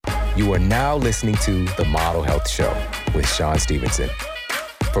You are now listening to The Model Health Show with Sean Stevenson.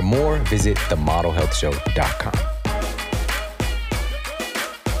 For more, visit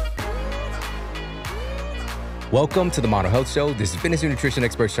themodelhealthshow.com. Welcome to The Model Health Show. This is fitness and nutrition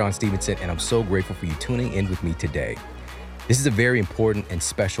expert Sean Stevenson, and I'm so grateful for you tuning in with me today. This is a very important and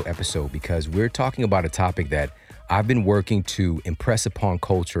special episode because we're talking about a topic that I've been working to impress upon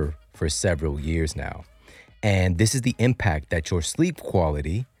culture for several years now. And this is the impact that your sleep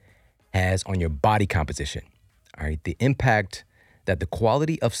quality has on your body composition. All right, the impact that the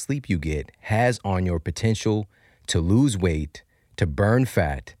quality of sleep you get has on your potential to lose weight, to burn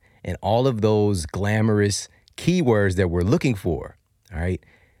fat, and all of those glamorous keywords that we're looking for. All right,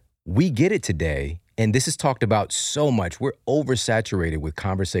 we get it today. And this is talked about so much. We're oversaturated with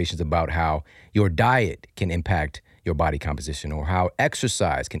conversations about how your diet can impact your body composition or how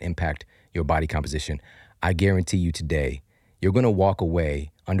exercise can impact your body composition. I guarantee you today, you're going to walk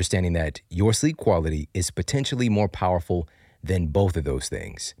away understanding that your sleep quality is potentially more powerful than both of those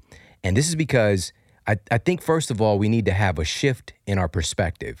things. And this is because I think, first of all, we need to have a shift in our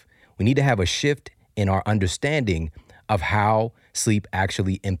perspective. We need to have a shift in our understanding of how sleep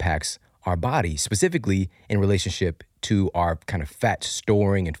actually impacts our body, specifically in relationship to our kind of fat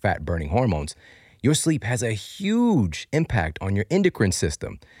storing and fat burning hormones. Your sleep has a huge impact on your endocrine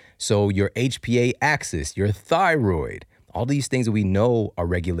system. So your HPA axis, your thyroid, all these things that we know are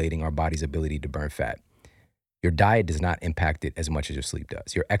regulating our body's ability to burn fat. Your diet does not impact it as much as your sleep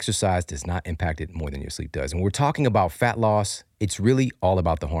does. Your exercise does not impact it more than your sleep does. And when we're talking about fat loss, it's really all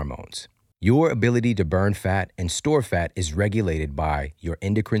about the hormones. Your ability to burn fat and store fat is regulated by your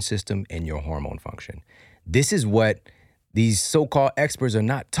endocrine system and your hormone function. This is what these so-called experts are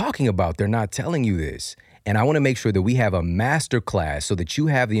not talking about. They're not telling you this. And I want to make sure that we have a masterclass so that you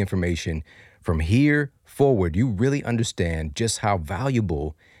have the information from here forward. You really understand just how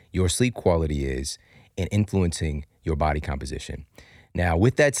valuable your sleep quality is in influencing your body composition. Now,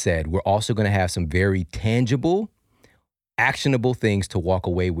 with that said, we're also going to have some very tangible, actionable things to walk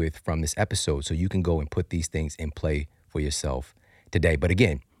away with from this episode so you can go and put these things in play for yourself today. But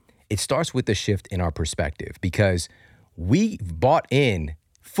again, it starts with a shift in our perspective because we bought in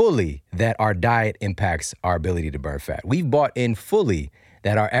fully that our diet impacts our ability to burn fat. We've bought in fully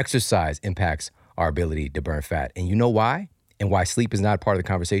that our exercise impacts our ability to burn fat. And you know why? And why sleep is not part of the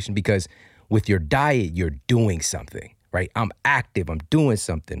conversation? Because with your diet, you're doing something. Right? I'm active. I'm doing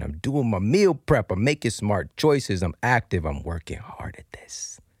something. I'm doing my meal prep. I'm making smart choices. I'm active. I'm working hard at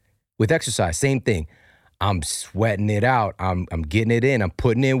this. With exercise, same thing. I'm sweating it out. I'm getting it in. I'm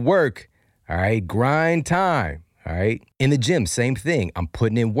putting in work. All right. Grind time. All right. In the gym, same thing. I'm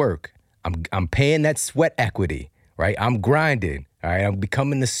putting in work. I'm paying that sweat equity. Right? I'm grinding. All right. I'm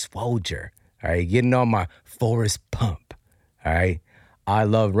becoming the soldier. All right. Getting on my Forrest pump. All right. I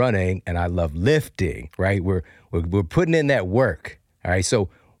love running and I love lifting, right? We're putting in that work, all right? So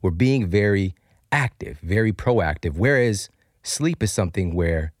we're being very active, very proactive, whereas sleep is something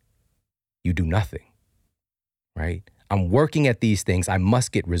where you do nothing, right? I'm working at these things. I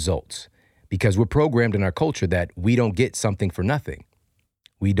must get results because we're programmed in our culture that we don't get something for nothing.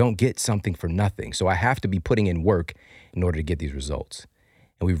 We don't get something for nothing. So I have to be putting in work in order to get these results.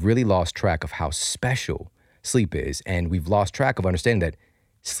 And we've really lost track of how special sleep is. And we've lost track of understanding that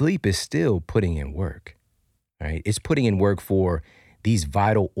sleep is still putting in work, right? It's putting in work for these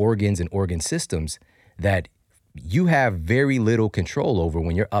vital organs and organ systems that you have very little control over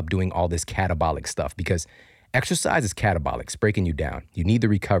when you're up doing all this catabolic stuff because exercise is catabolic. It's breaking you down. You need the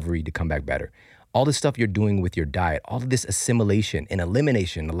recovery to come back better. All the stuff you're doing with your diet, all of this assimilation and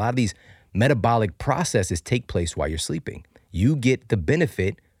elimination, a lot of these metabolic processes take place while you're sleeping. You get the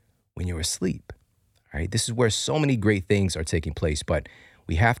benefit when you're asleep. All right, this is where so many great things are taking place, but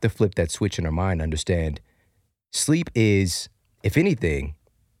we have to flip that switch in our mind and understand sleep is, if anything,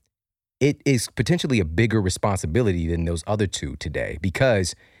 it is potentially a bigger responsibility than those other two today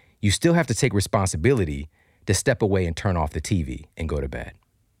because you still have to take responsibility to step away and turn off the TV and go to bed.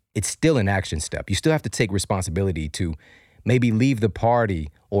 It's still an action step. You still have to take responsibility to maybe leave the party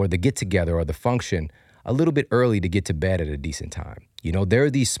or the get-together or the function a little bit early to get to bed at a decent time. You know, there are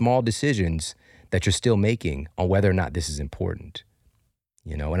these small decisions that you're still making on whether or not this is important,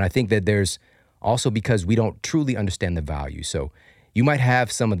 you know? And I think that there's also because we don't truly understand the value. So you might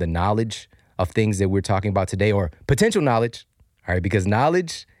have some of the knowledge of things that we're talking about today or potential knowledge, all right? Because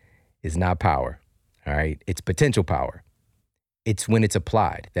knowledge is not power, all right? It's potential power. It's when it's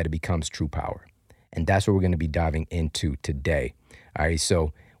applied that it becomes true power. And that's what we're going to be diving into today, all right?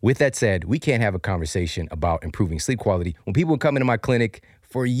 So with that said, we can't have a conversation about improving sleep quality when people come into my clinic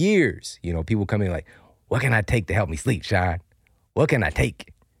for years. You know, people come in like, what can I take to help me sleep, Sean? What can I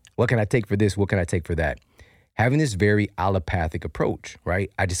take? What can I take for this? What can I take for that? Having this very allopathic approach, right?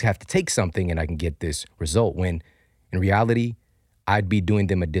 I just have to take something and I can get this result, when in reality, I'd be doing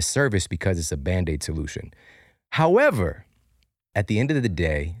them a disservice because it's a Band-Aid solution. However, at the end of the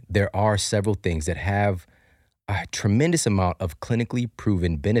day, there are several things that have a tremendous amount of clinically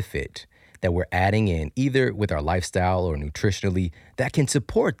proven benefit that we're adding in, either with our lifestyle or nutritionally, that can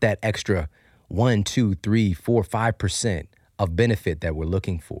support that extra 1, 2, 3, 4, 5% of benefit that we're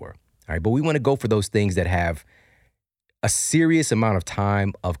looking for. All right, but we want to go for those things that have a serious amount of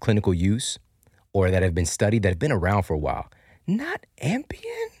time of clinical use or that have been studied, that have been around for a while. Not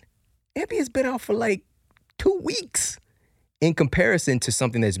Ambien. Ambien's been out for like 2 weeks in comparison to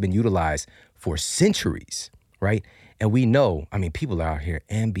something that's been utilized for centuries, right? And we know, people are out here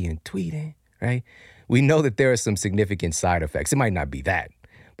Ambien tweeting, right? We know that there are some significant side effects. It might not be that,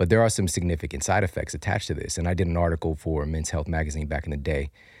 but there are some significant side effects attached to this. And I did an article for Men's Health magazine back in the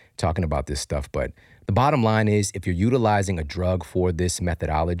day talking about this stuff. But the bottom line is, if you're utilizing a drug for this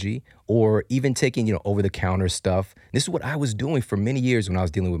methodology, or even taking, over-the-counter stuff, this is what I was doing for many years when I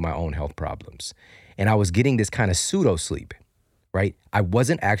was dealing with my own health problems. And I was getting this kind of pseudo-sleep, right? I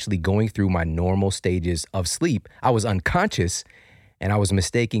wasn't actually going through my normal stages of sleep. I was unconscious, and I was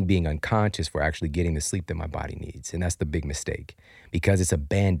mistaking being unconscious for actually getting the sleep that my body needs. And that's the big mistake, because it's a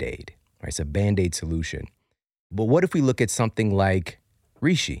Band-Aid, right? It's a Band-Aid solution. But what if we look at something like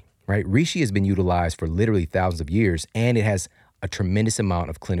reishi, right? Reishi has been utilized for literally thousands of years, and it has a tremendous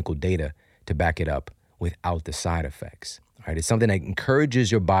amount of clinical data to back it up without the side effects, right? It's something that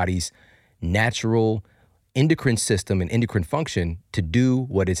encourages your body's natural endocrine system and endocrine function to do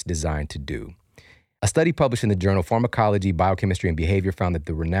what it's designed to do. A study published in the journal Pharmacology, Biochemistry, and Behavior found that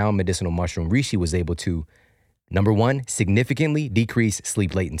the renowned medicinal mushroom reishi was able to, number one, significantly decrease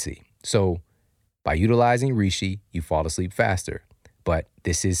sleep latency. So by utilizing reishi, you fall asleep faster. But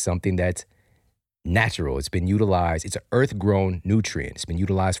this is something that's natural. It's been utilized. It's an earth-grown nutrient. It's been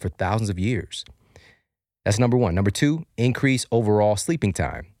utilized for thousands of years. That's number one. Number two, increase overall sleeping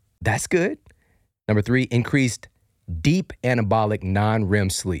time. That's good. Number three, increased deep anabolic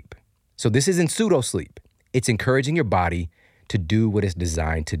non-REM sleep. So this isn't pseudo-sleep. It's encouraging your body to do what it's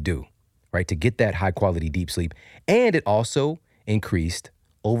designed to do, right? To get that high-quality deep sleep. And it also increased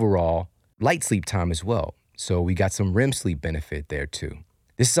overall light sleep time as well. So we got some REM sleep benefit there too.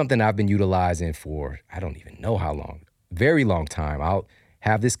 This is something I've been utilizing for, I don't even know how long, very long time. I'll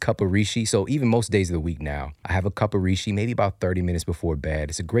have this cup of reishi. So even most days of the week now, I have a cup of reishi, maybe about 30 minutes before bed.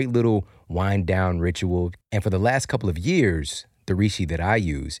 It's a great little wind down ritual. And for the last couple of years, the reishi that I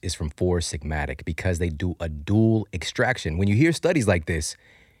use is from Four Sigmatic, because they do a dual extraction. When you hear studies like this,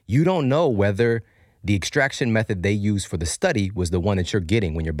 you don't know whether the extraction method they used for the study was the one that you're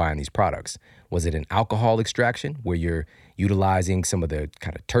getting when you're buying these products. Was it an alcohol extraction where you're utilizing some of the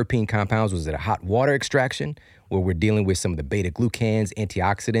kind of terpene compounds? Was it a hot water extraction where we're dealing with some of the beta glucans,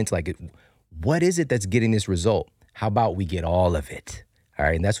 antioxidants? What is it that's getting this result? How about we get all of it? All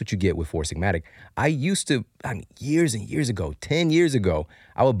right, and that's what you get with Four Sigmatic. I used to, years and years ago, 10 years ago,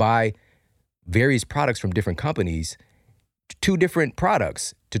 I would buy various products from different companies, 2 different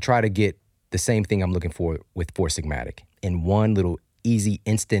products, to try to get the same thing I'm looking for with Four Sigmatic in one little easy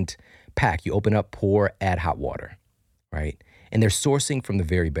instant pack. You open up, pour, add hot water, right? And they're sourcing from the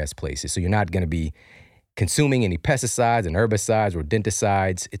very best places. So you're not going to be consuming any pesticides and herbicides or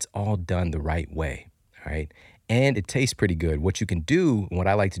denticides. It's all done the right way, all right? And it tastes pretty good. What you can do, what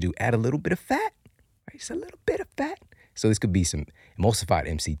I like to do, add a little bit of fat, right? Just a little bit of fat. So this could be some emulsified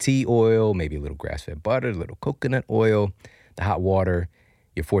MCT oil, maybe a little grass-fed butter, a little coconut oil, the hot water,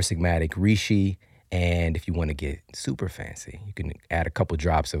 your Four Sigmatic reishi, and if you want to get super fancy, you can add a couple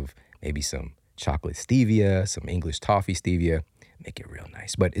drops of maybe some chocolate stevia, some English toffee stevia, make it real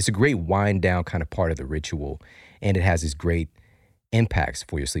nice. But it's a great wind down kind of part of the ritual, and it has this great impacts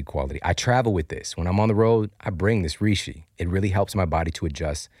for your sleep quality. I travel with this. When I'm on the road, I bring this reishi. It really helps my body to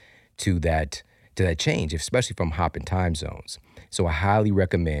adjust to that change, especially from hopping time zones. So I highly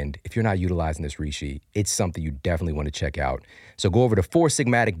recommend, if you're not utilizing this reishi, it's something you definitely want to check out. So go over to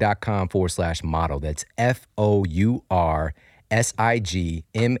foursigmatic.com/model. That's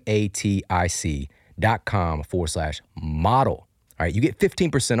FOURSIGMATIC.com/model. All right, you get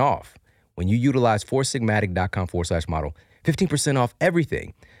 15% off when you utilize foursigmatic.com/model. 15% off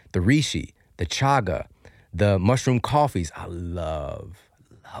everything. The reishi, the chaga, the mushroom coffees. I love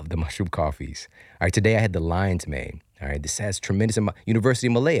the mushroom coffees. All right, today I had the lion's mane. All right, this has tremendous amount. University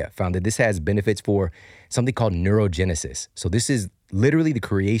of Malaya found that this has benefits for something called neurogenesis. So this is literally the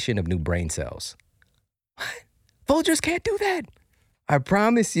creation of new brain cells. What? Folgers can't do that. I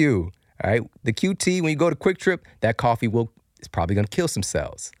promise you. All right, the QT, when you go to Quick Trip, that coffee is probably going to kill some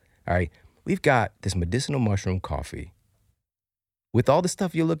cells. All right. We've got this medicinal mushroom coffee with all the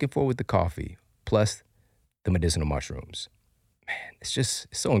stuff you're looking for with the coffee, plus the medicinal mushrooms. Man, it's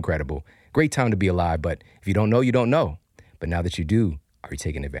so incredible. Great time to be alive. But if you don't know, you don't know. But now that you do, are you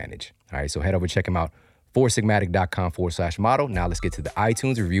taking advantage? All right. So head over, check them out. foursigmatic.com/model. Now let's get to the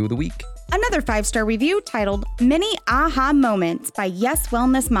iTunes review of the week. Another 5-star review titled Many Aha Moments by Yes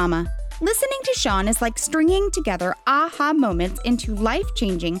Wellness Mama. Listening to Sean is like stringing together aha moments into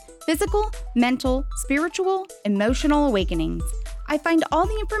life-changing physical, mental, spiritual, emotional awakenings. I find all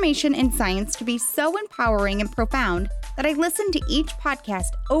the information in science to be so empowering and profound that I listen to each podcast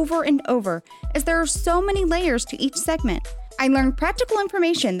over and over, as there are so many layers to each segment. I learn practical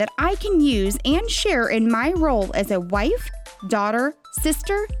information that I can use and share in my role as a wife, daughter,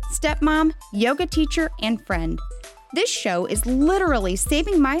 sister, stepmom, yoga teacher, and friend. This show is literally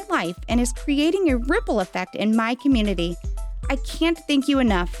saving my life and is creating a ripple effect in my community. I can't thank you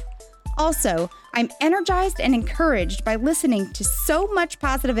enough. Also, I'm energized and encouraged by listening to so much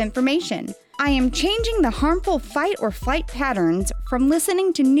positive information. I am changing the harmful fight or flight patterns from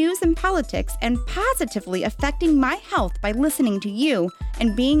listening to news and politics and positively affecting my health by listening to you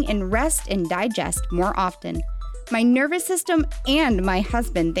and being in rest and digest more often. My nervous system and my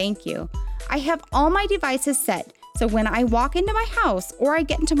husband thank you. I have all my devices set, so when I walk into my house or I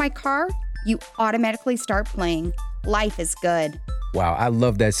get into my car, you automatically start playing. Life is good. Wow, I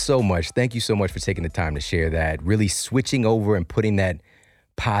love that so much. Thank you so much for taking the time to share that, really switching over and putting that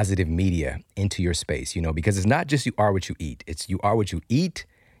positive media into your space, because it's not just you are what you eat. It's you are what you eat,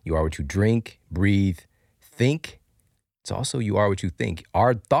 you are what you drink, breathe, think. It's also you are what you think.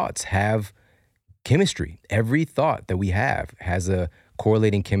 Our thoughts have chemistry. Every thought that we have has a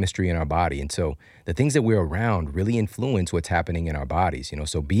correlating chemistry in our body. And so the things that we're around really influence what's happening in our bodies,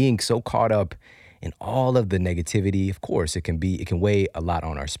 so being so caught up in all of the negativity, of course, it can weigh a lot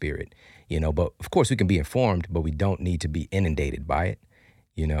on our spirit, but of course we can be informed, but we don't need to be inundated by it,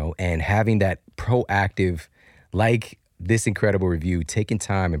 and having that proactive, like this incredible review, taking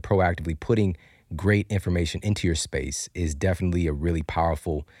time and proactively putting great information into your space is definitely a really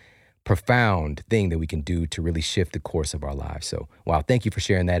powerful, profound thing that we can do to really shift the course of our lives. So, wow, thank you for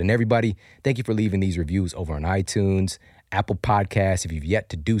sharing that. And everybody, thank you for leaving these reviews over on iTunes, Apple Podcasts. If you've yet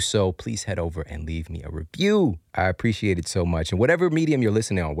to do so, please head over and leave me a review. I appreciate it so much. And whatever medium you're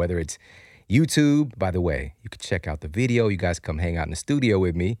listening on, whether it's YouTube, by the way, you can check out the video. You guys come hang out in the studio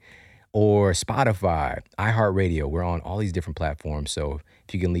with me, or Spotify, iHeartRadio. We're on all these different platforms. So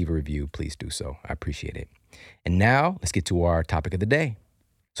if you can leave a review, please do so. I appreciate it. And now let's get to our topic of the day.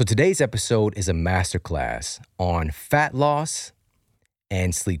 So today's episode is a masterclass on fat loss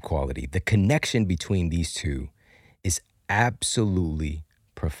and sleep quality. The connection between these two is absolutely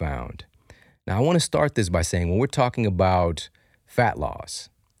profound. Now, I want to start this by saying when we're talking about fat loss,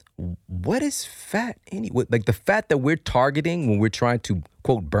 what is fat anyway? Like the fat that we're targeting when we're trying to,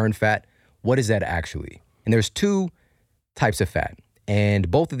 quote, burn fat, what is that actually? And there's two types of fat,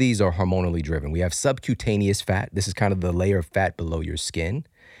 and both of these are hormonally driven. We have subcutaneous fat. This is kind of the layer of fat below your skin.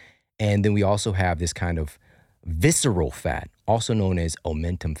 And then we also have this kind of visceral fat, also known as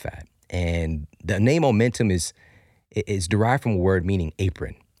omentum fat. And the name omentum is derived from a word meaning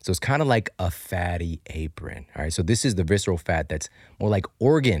apron. So it's kind of like a fatty apron. All right. So this is the visceral fat that's more like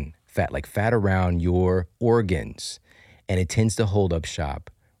organ fat, like fat around your organs. And it tends to hold up shop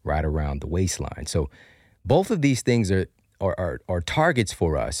right around the waistline. So both of these things are targets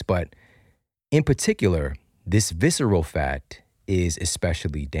for us. But in particular, this visceral fat is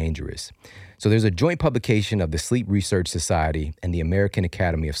especially dangerous. So there's a joint publication of the Sleep Research Society and the American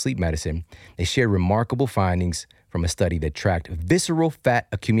Academy of Sleep Medicine. They shared remarkable findings from a study that tracked visceral fat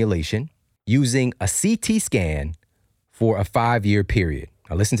accumulation using a CT scan for a 5-year period.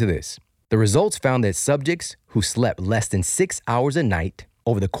 Now listen to this. The results found that subjects who slept less than 6 hours a night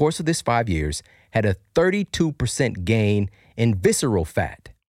over the course of this 5 years had a 32% gain in visceral fat.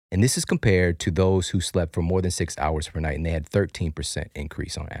 And this is compared to those who slept for more than 6 hours per night, and they had 13%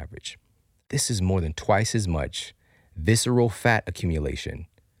 increase on average. This is more than twice as much visceral fat accumulation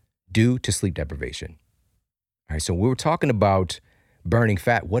due to sleep deprivation. All right, so we were talking about burning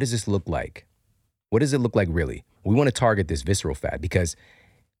fat. What does this look like? What does it look like really? We want to target this visceral fat because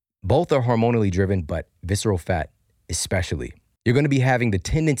both are hormonally driven, but visceral fat especially. You're going to be having the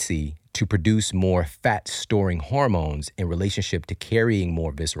tendency to produce more fat-storing hormones in relationship to carrying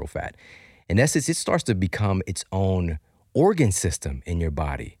more visceral fat. In essence, it starts to become its own organ system in your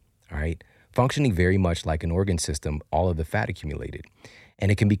body, all right? Functioning very much like an organ system, all of the fat accumulated.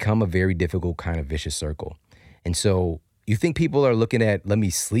 And it can become a very difficult kind of vicious circle. And so you think people are looking at, let me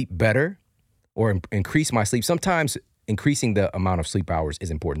sleep better or increase my sleep. Sometimes increasing the amount of sleep hours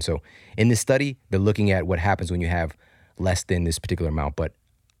is important. So in this study, they're looking at what happens when you have less than this particular amount. But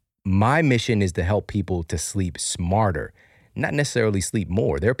my mission is to help people to sleep smarter, not necessarily sleep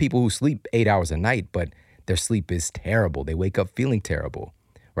more. There are people who sleep 8 hours a night, but their sleep is terrible. They wake up feeling terrible,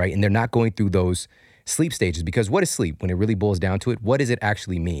 right? And they're not going through those sleep stages, because what is sleep? When it really boils down to it, what does it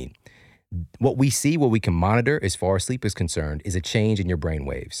actually mean? What we see, what we can monitor as far as sleep is concerned, is a change in your brain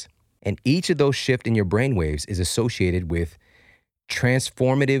waves. And each of those shifts in your brain waves is associated with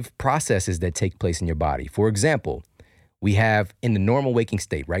transformative processes that take place in your body. For example, we have in the normal waking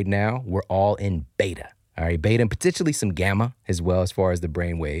state right now, we're all in beta, all right? Beta and potentially some gamma as well as far as the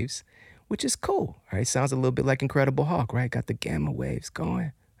brain waves, which is cool, all right? Sounds a little bit like Incredible Hulk, right? Got the gamma waves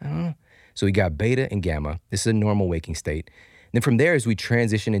going. I don't know. So we got beta and gamma. This is a normal waking state. Then from there, as we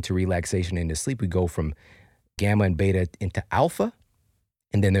transition into relaxation and into sleep, we go from gamma and beta into alpha.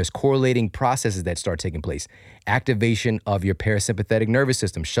 And then there's correlating processes that start taking place. Activation of your parasympathetic nervous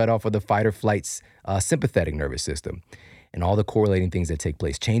system, shut off of the fight or flight sympathetic nervous system, and all the correlating things that take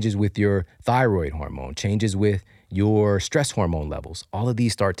place. Changes with your thyroid hormone, changes with your stress hormone levels. All of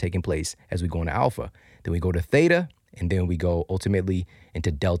these start taking place as we go into alpha. Then we go to theta, and then we go ultimately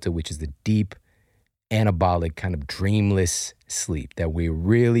into delta, which is the deep, anabolic, kind of dreamless sleep that we're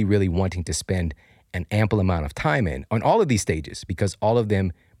really, really wanting to spend an ample amount of time in on all of these stages, because all of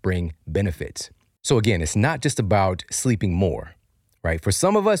them bring benefits. So again, it's not just about sleeping more, right? For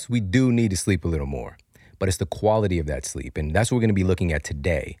some of us, we do need to sleep a little more, but it's the quality of that sleep. And that's what we're going to be looking at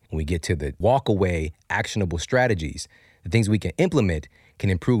today when we get to the walk away actionable strategies. The things we can implement can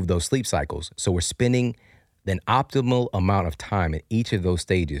improve those sleep cycles. So we're spending an optimal amount of time in each of those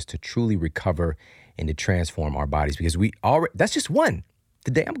stages to truly recover and to transform our bodies, because that's just one.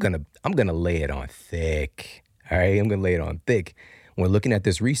 Today, I'm gonna lay it on thick. All right, I'm gonna lay it on thick. When we're looking at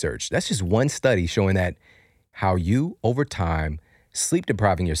this research, that's just one study showing that how you, over time, sleep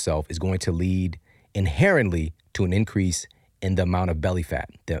depriving yourself is going to lead inherently to an increase in the amount of belly fat,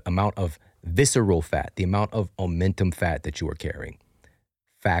 the amount of visceral fat, the amount of omentum fat that you are carrying.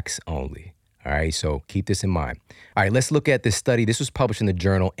 Facts only. All right, so keep this in mind. All right, let's look at this study. This was published in the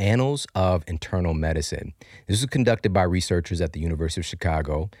journal Annals of Internal Medicine. This was conducted by researchers at the University of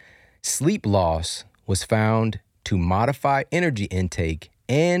Chicago. Sleep loss was found to modify energy intake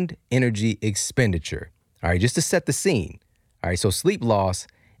and energy expenditure. All right, just to set the scene. All right, so sleep loss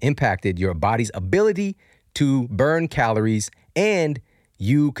impacted your body's ability to burn calories and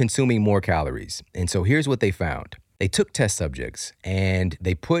you consuming more calories. And so here's what they found. They took test subjects and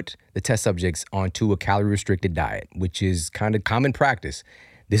they put the test subjects onto a calorie-restricted diet, which is kind of common practice.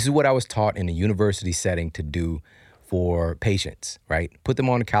 This is what I was taught in a university setting to do for patients, right? Put them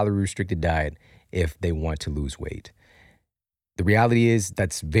on a calorie-restricted diet if they want to lose weight. The reality is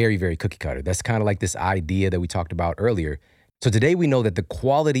that's very, very cookie cutter. That's kind of like this idea that we talked about earlier. So today we know that the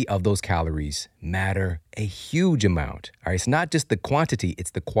quality of those calories matter a huge amount. All right, it's not just the quantity, it's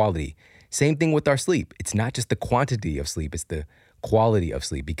the quality. Same thing with our sleep. It's not just the quantity of sleep, it's the quality of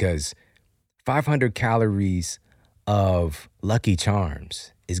sleep, because 500 calories of Lucky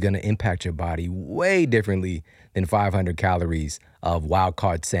Charms is going to impact your body way differently than 500 calories of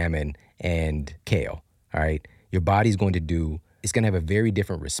wild-caught salmon and kale, all right? Your body's going to it's going to have a very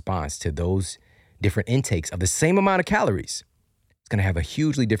different response to those different intakes of the same amount of calories. It's going to have a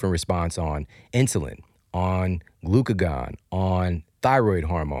hugely different response on insulin, on glucagon, on thyroid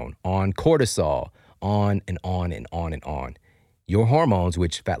hormone, on cortisol, on and on and on and on. Your hormones,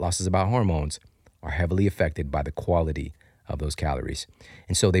 which fat loss is about hormones, are heavily affected by the quality of those calories.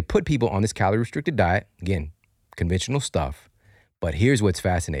 And so they put people on this calorie-restricted diet, again, conventional stuff. But here's what's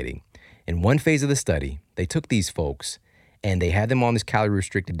fascinating. In one phase of the study, they took these folks and they had them on this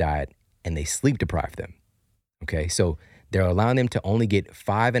calorie-restricted diet and they sleep deprived them. Okay, so they're allowing them to only get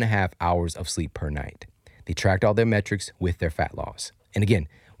 5.5 hours of sleep per night. They tracked all their metrics with their fat loss. And again,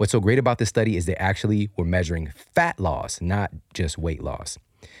 what's so great about this study is they actually were measuring fat loss, not just weight loss.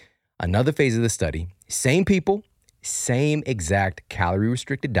 Another phase of the study, same people, same exact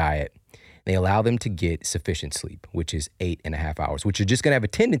calorie-restricted diet. They allow them to get sufficient sleep, which is 8.5 hours, which you're just going to have a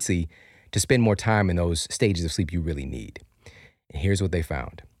tendency to spend more time in those stages of sleep you really need. And here's what they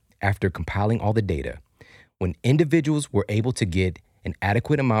found. After compiling all the data, when individuals were able to get an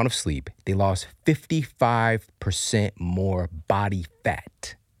adequate amount of sleep, they lost 55% more body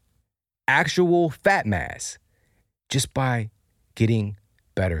fat, actual fat mass, just by getting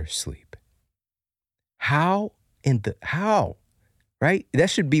better sleep. How, right? That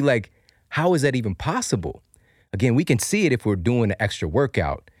should be like, how is that even possible? Again, we can see it if we're doing an extra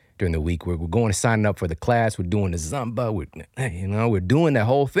workout during the week. We're going to sign up for the class. We're doing the Zumba. We're doing that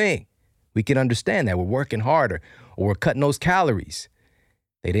whole thing. We can understand that we're working harder or we're cutting those calories.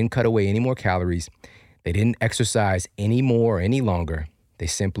 They didn't cut away any more calories. They didn't exercise any more or any longer. They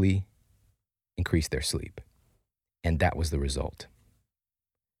simply increased their sleep. And that was the result.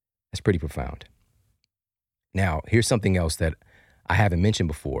 That's pretty profound. Now, here's something else that I haven't mentioned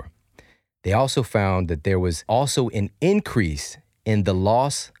before. They also found that there was also an increase in the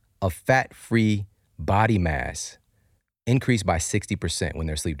loss of fat-free body mass, increased by 60% when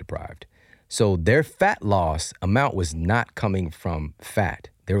they're sleep deprived. So their fat loss amount was not coming from fat.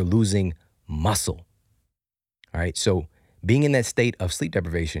 They were losing muscle. All right. So being in that state of sleep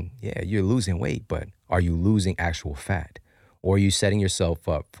deprivation, yeah, you're losing weight, but are you losing actual fat? Or are you setting yourself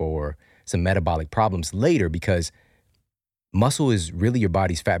up for some metabolic problems later? Because muscle is really your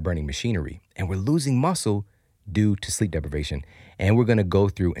body's fat burning machinery, and we're losing muscle due to sleep deprivation. And we're going to go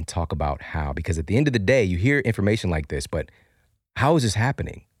through and talk about how, because at the end of the day, you hear information like this, but how is this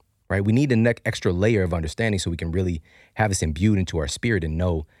happening? Right? We need an extra layer of understanding so we can really have this imbued into our spirit and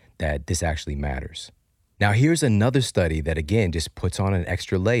know that this actually matters. Now, here's another study that, again, just puts on an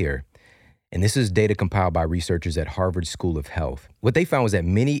extra layer. And this is data compiled by researchers at Harvard School of Health. What they found was that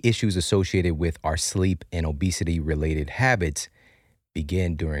many issues associated with our sleep and obesity-related habits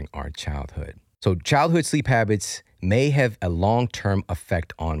begin during our childhood. So childhood sleep habits may have a long-term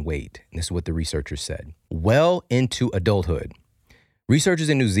effect on weight. And this is what the researchers said. Well into adulthood, researchers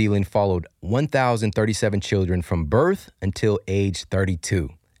in New Zealand followed 1,037 children from birth until age 32.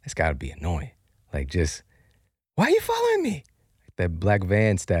 That's got to be annoying. Like, just, why are you following me? That Black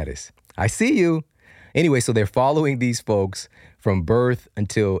Van status. I see you. Anyway, so they're following these folks from birth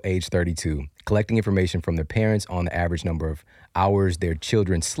until age 32, collecting information from their parents on the average number of hours their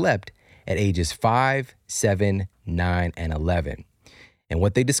children slept at ages 5, 7, 9, and 11. And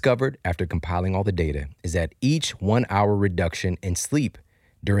what they discovered after compiling all the data is that each 1 hour reduction in sleep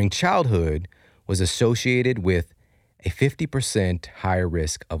during childhood was associated with a 50% higher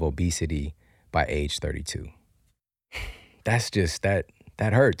risk of obesity by age 32. That's just, that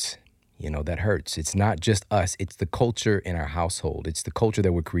hurts. You know, that hurts. It's not just us. It's the culture in our household. It's the culture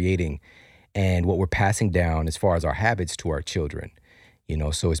that we're creating and what we're passing down as far as our habits to our children. You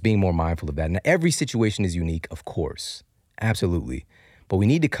know, so it's being more mindful of that. Now, every situation is unique, of course. Absolutely. But we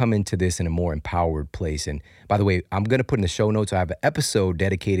need to come into this in a more empowered place. And by the way, I'm going to put in the show notes, I have an episode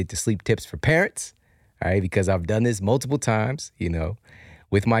dedicated to sleep tips for parents. All right, because I've done this multiple times, you know,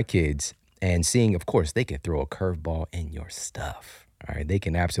 with my kids and seeing, of course, they can throw a curveball in your stuff. All right, they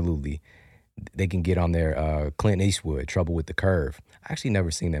can get on their Clint Eastwood, Trouble with the Curve. I actually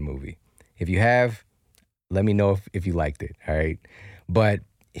never seen that movie. If you have, let me know if you liked it, all right? But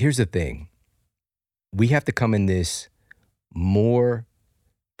here's the thing. We have to come in this more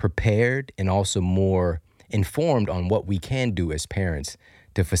prepared and also more informed on what we can do as parents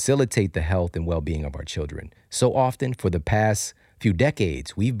to facilitate the health and well-being of our children. So often, for the past few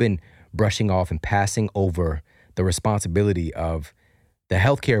decades, we've been brushing off and passing over the responsibility of the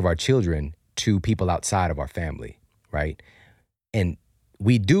healthcare of our children to people outside of our family, right? And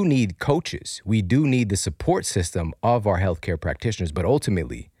we do need coaches. We do need the support system of our healthcare practitioners, but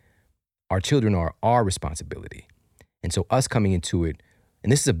ultimately, our children are our responsibility. And so us coming into it,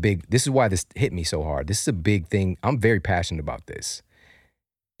 and this is why this hit me so hard. This is a big thing. I'm very passionate about this.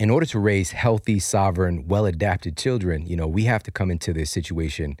 In order to raise healthy, sovereign, well-adapted children, you know, we have to come into this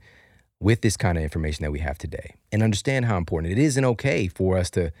situation with this kind of information that we have today and understand how important it is and okay for us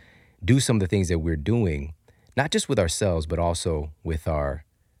to do some of the things that we're doing, not just with ourselves, but also with our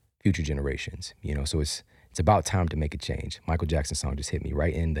future generations. You know, so it's about time to make a change. Michael Jackson's song just hit me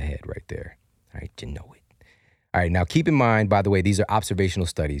right in the head right there. All right, you know it. All right, now keep in mind, by the way, these are observational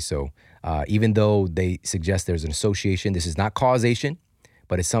studies. So even though they suggest there's an association, this is not causation,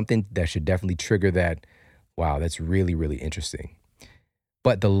 but it's something that should definitely trigger that, wow, that's really, really interesting.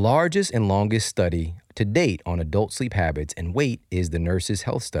 But the largest and longest study to date on adult sleep habits and weight is the Nurses'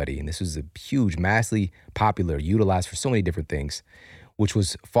 Health Study. And this was a huge, massively popular, utilized for so many different things, which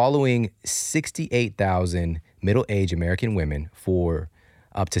was following 68,000 middle-aged American women for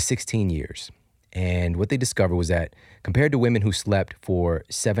up to 16 years. And what they discovered was that compared to women who slept for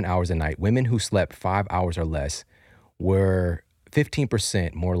 7 hours a night, women who slept 5 hours or less were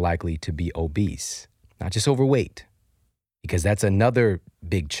 15% more likely to be obese, not just overweight, because that's another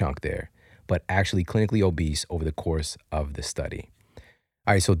big chunk there, but actually clinically obese over the course of the study.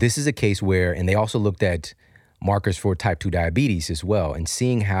 All right, so this is a case where, and they also looked at markers for type 2 diabetes as well, and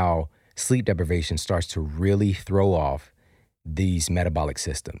seeing how sleep deprivation starts to really throw off these metabolic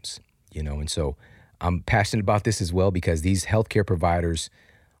systems, you know, and so I'm passionate about this as well because these healthcare providers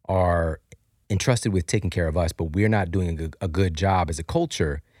are entrusted with taking care of us, but we're not doing a good job as a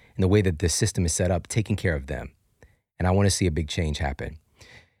culture and the way that the system is set up, taking care of them. And I want to see a big change happen.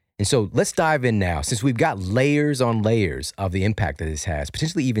 And so let's dive in now, since we've got layers on layers of the impact that this has,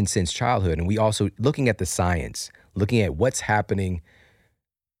 potentially even since childhood. And we also looking at the science, looking at what's happening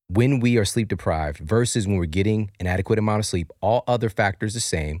when we are sleep deprived versus when we're getting an adequate amount of sleep, all other factors the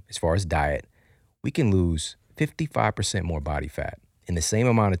same as far as diet, we can lose 55% more body fat in the same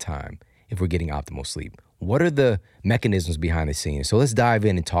amount of time if we're getting optimal sleep. What are the mechanisms behind the scenes? So let's dive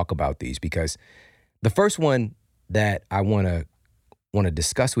in and talk about these, because the first one that I want to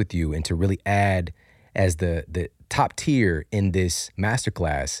discuss with you and to really add as the top tier in this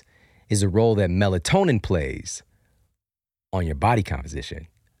masterclass is the role that melatonin plays on your body composition.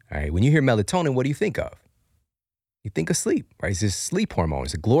 All right. When you hear melatonin, what do you think of? You think of sleep, right? It's this sleep hormone.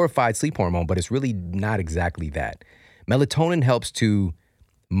 It's a glorified sleep hormone, but it's really not exactly that. Melatonin helps to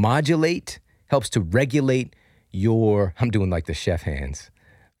modulate, helps to regulate I'm doing like the chef hands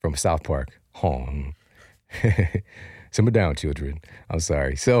from South Park. Simmer down, children. I'm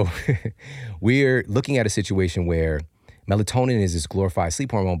sorry. So we're looking at a situation where melatonin is this glorified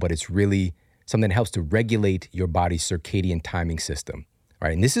sleep hormone, but it's really something that helps to regulate your body's circadian timing system,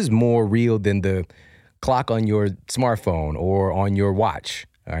 right? And this is more real than the clock on your smartphone or on your watch,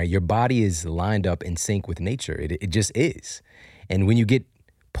 all right? Your body is lined up in sync with nature. It just is. And when you get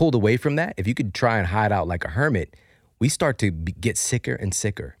pulled away from that, if you could try and hide out like a hermit, we start to get sicker and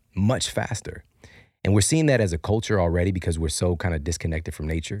sicker much faster. And we're seeing that as a culture already because we're so kind of disconnected from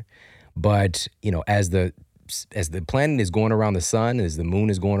nature. But, as the planet is going around the sun, as the moon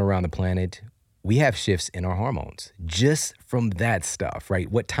is going around the planet, we have shifts in our hormones just from that stuff,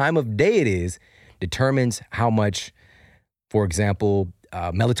 right? What time of day it is determines how much, for example,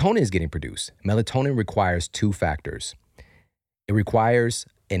 melatonin is getting produced. Melatonin requires two factors. It requires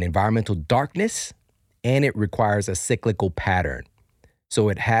an environmental darkness and it requires a cyclical pattern. So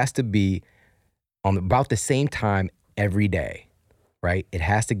it has to be on about the same time every day, right? It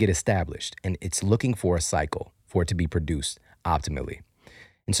has to get established and it's looking for a cycle for it to be produced optimally.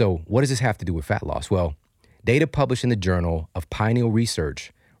 And so what does this have to do with fat loss? Well, data published in the Journal of Pineal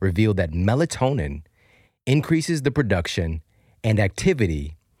Research revealed that melatonin increases the production and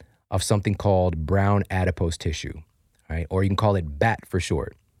activity of something called brown adipose tissue, right? Or you can call it BAT for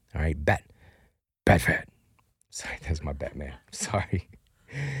short, all right? BAT fat. Sorry, that's my Batman. Sorry.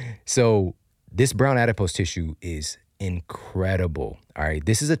 So this brown adipose tissue is incredible, all right?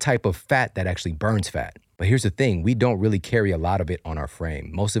 This is a type of fat that actually burns fat. But here's the thing, we don't really carry a lot of it on our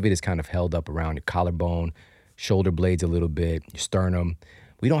frame. Most of it is kind of held up around your collarbone, shoulder blades a little bit, your sternum.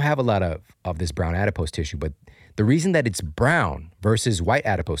 We don't have a lot of this brown adipose tissue, but the reason that it's brown versus white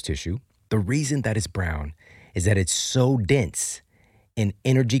adipose tissue, the reason that it's brown is that it's so dense in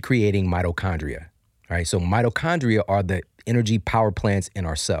energy-creating mitochondria, all right? So mitochondria are the energy power plants in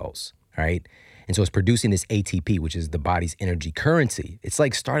our cells, all right? And so it's producing this ATP, which is the body's energy currency. It's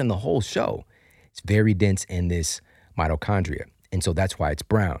like starting the whole show. It's very dense in this mitochondria. And so that's why it's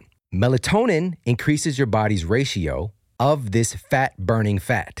brown. Melatonin increases your body's ratio of this fat-burning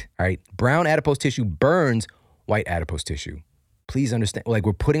fat, all right? Brown adipose tissue burns white adipose tissue. Please understand, like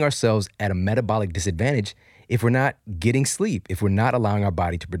we're putting ourselves at a metabolic disadvantage if we're not getting sleep, if we're not allowing our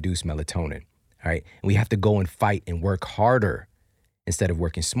body to produce melatonin, all right? And we have to go and fight and work harder instead of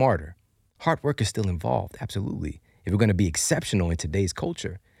working smarter. Hard work is still involved, absolutely, if we're going to be exceptional in today's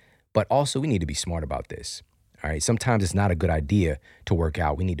culture. But also we need to be smart about this, all right? Sometimes it's not a good idea to work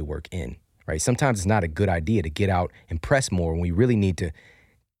out. We need to work in, right? Sometimes it's not a good idea to get out and press more when we really need to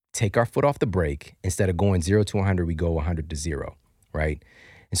take our foot off the brake. Instead of going 0 to 100, we go 100 to 0, right?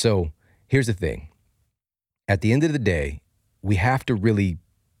 And so here's the thing. At the end of the day, we have to really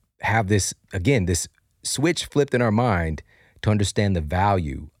have this, again, this switch flipped in our mind to understand the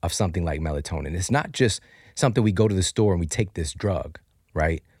value of something like melatonin. It's not just something we go to the store and we take this drug,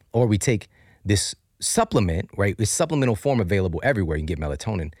 right? Or we take this supplement, right? It's supplemental form available everywhere. You can get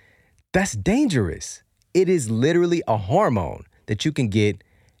melatonin. That's dangerous. It is literally a hormone that you can get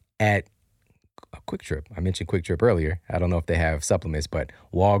at a Quick Trip. I mentioned Quick Trip earlier. I don't know if they have supplements, but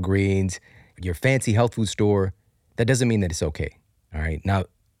Walgreens, your fancy health food store, that doesn't mean that it's okay. All right. Now,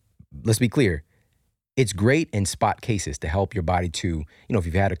 let's be clear. It's great in spot cases to help your body to, if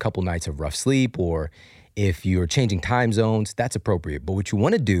you've had a couple nights of rough sleep or if you're changing time zones, that's appropriate. But what you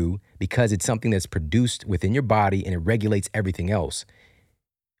want to do, because it's something that's produced within your body and it regulates everything else,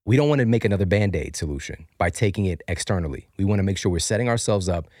 we don't want to make another Band-Aid solution by taking it externally. We want to make sure we're setting ourselves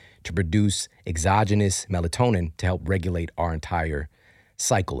up to produce exogenous melatonin to help regulate our entire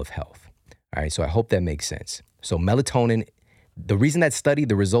cycle of health. All right, so I hope that makes sense. So melatonin, the reason that study,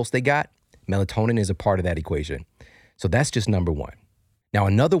 the results they got, melatonin is a part of that equation. So that's just number one. Now,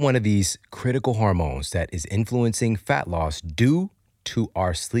 another one of these critical hormones that is influencing fat loss due to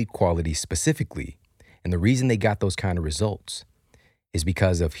our sleep quality specifically, and the reason they got those kind of results is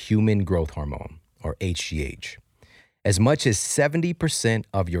because of human growth hormone, or HGH. As much as 70%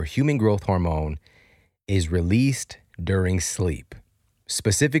 of your human growth hormone is released during sleep,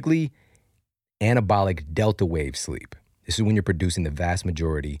 specifically anabolic delta wave sleep. This is when you're producing the vast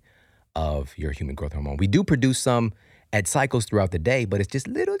majority of your human growth hormone. We do produce some at cycles throughout the day, but it's just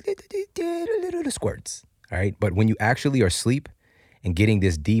little squirts, all right? But when you actually are asleep and getting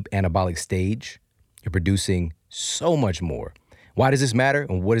this deep anabolic stage, you're producing so much more. Why does this matter?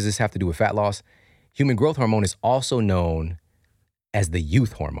 And what does this have to do with fat loss? Human growth hormone is also known as the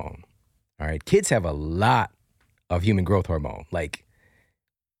youth hormone, all right? Kids have a lot of human growth hormone, like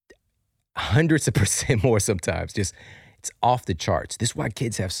hundreds of percent more sometimes. Just, it's off the charts. This is why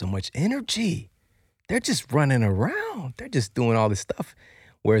kids have so much energy. They're just running around. They're just doing all this stuff.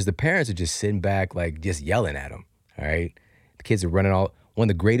 Whereas the parents are just sitting back, like just yelling at them, all right? The kids are running all. One of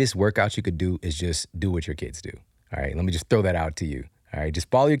the greatest workouts you could do is just do what your kids do, all right? Let me just throw that out to you, all right? Just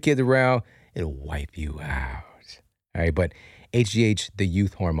follow your kids around. It'll wipe you out, all right? But HGH, the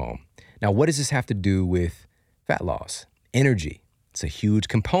youth hormone. Now, what does this have to do with fat loss? Energy. It's a huge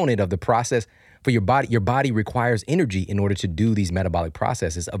component of the process for your body. Your body requires energy in order to do these metabolic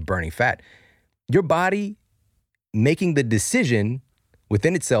processes of burning fat. Your body making the decision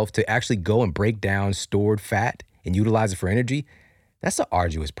within itself to actually go and break down stored fat and utilize it for energy, that's an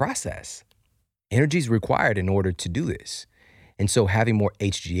arduous process. Energy is required in order to do this. And so having more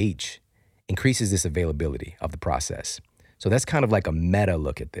HGH increases this availability of the process. So that's kind of like a meta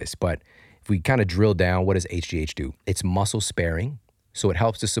look at this. But if we kind of drill down, what does HGH do? It's muscle sparing. So it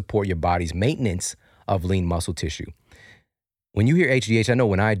helps to support your body's maintenance of lean muscle tissue. When you hear HGH, I know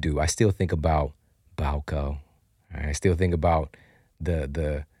when I do, I still think about Balco. I still think about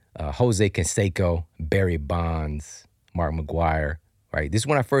the Jose Canseco, Barry Bonds, Mark McGuire, right? This is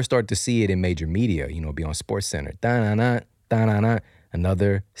when I first started to see it in major media, be on SportsCenter. Da-na-na, da-na-na,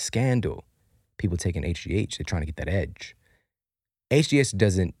 another scandal. People taking HGH, they're trying to get that edge. HGH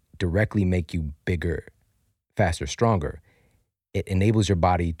doesn't directly make you bigger, faster, stronger. It enables your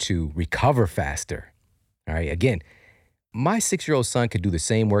body to recover faster, all right? Again, my 6-year-old son could do the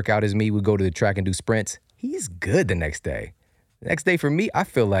same workout as me. We go to the track and do sprints. He's good the next day. The next day for me, I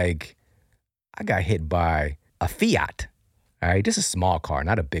feel like I got hit by a Fiat, all right? Just a small car,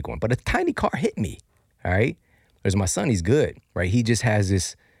 not a big one, but a tiny car hit me, all right? Whereas my son, he's good, right? He just has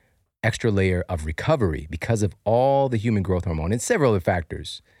this extra layer of recovery because of all the human growth hormone and several other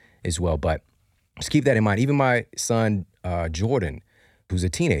factors as well. But just keep that in mind. Even my son, Jordan, who's a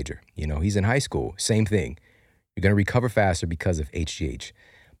teenager, he's in high school, same thing. You're going to recover faster because of HGH.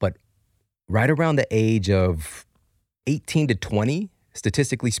 But right around the age of 18 to 20,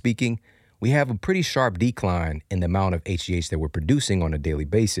 statistically speaking, we have a pretty sharp decline in the amount of HGH that we're producing on a daily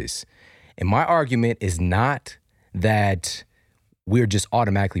basis. And my argument is not that we're just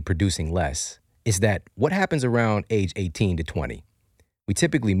automatically producing less. It's that what happens around age 18 to 20? We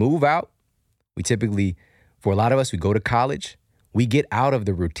typically move out. We typically, for a lot of us, we go to college. We get out of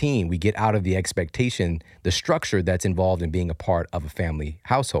the routine. We get out of the expectation, the structure that's involved in being a part of a family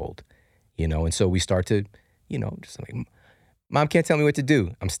household, and so we start to, just like, Mom can't tell me what to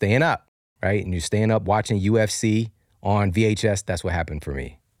do. I'm staying up, right? And you're staying up watching UFC on VHS. That's what happened for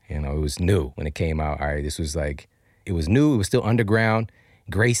me. It was new when it came out. All right, this was like, it was new. It was still underground.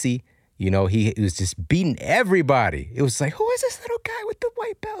 Gracie, he was just beating everybody. It was like, who is this little guy with the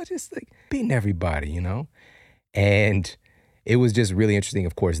white belt? Just like beating everybody, And it was just really interesting.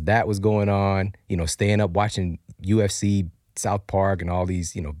 Of course, that was going on, staying up watching UFC, South Park, and all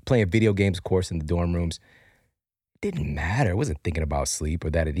these, playing video games, of course, in the dorm rooms. It didn't matter. I wasn't thinking about sleep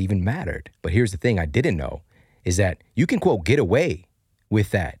or that it even mattered. But here's the thing I didn't know is that you can, quote, get away with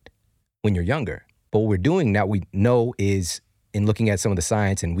that when you're younger. But what we're doing now, we know, is in looking at some of the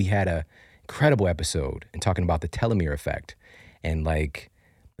science, and we had a incredible episode in talking about the telomere effect. And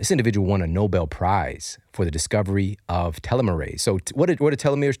this individual won a Nobel Prize for the discovery of telomerase. So what are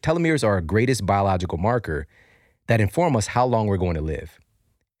telomeres? Telomeres are our greatest biological marker that inform us how long we're going to live.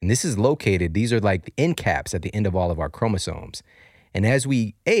 And this is located, these are like the end caps at the end of all of our chromosomes. And as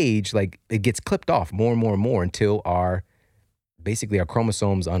we age, it gets clipped off more and more and more until our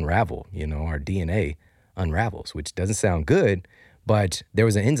chromosomes unravel, our DNA unravels, which doesn't sound good, but there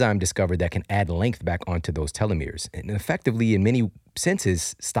was an enzyme discovered that can add length back onto those telomeres and effectively, in many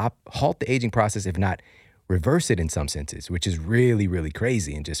senses, halt the aging process, if not reverse it in some senses, which is really, really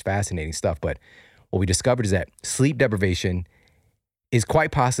crazy and just fascinating stuff. But what we discovered is that sleep deprivation is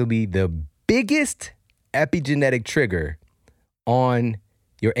quite possibly the biggest epigenetic trigger on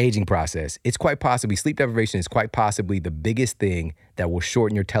your aging process. It's quite possibly, sleep deprivation is quite possibly the biggest thing that will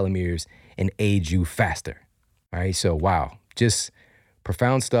shorten your telomeres and age you faster. All right, so wow, just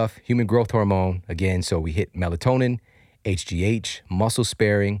profound stuff. Human growth hormone, again, so we hit melatonin, HGH, muscle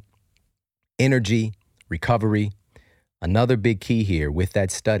sparing, energy, recovery. Another big key here with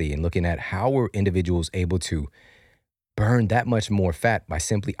that study and looking at how were individuals able to burn that much more fat by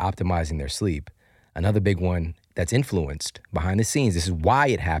simply optimizing their sleep. Another big one that's influenced behind the scenes, this is why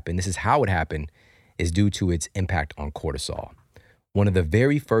it happened, this is how it happened, is due to its impact on cortisol. One of the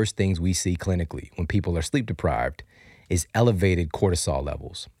very first things we see clinically when people are sleep deprived is elevated cortisol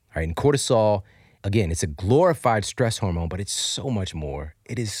levels. All right, and cortisol, again, it's a glorified stress hormone, but it's so much more.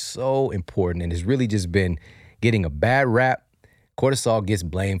 It is so important and has really just been getting a bad rap. Cortisol gets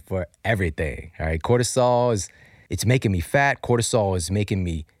blamed for everything. All right, it's making me fat. Cortisol is making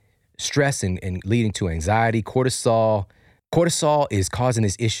me stress and leading to anxiety. Cortisol is causing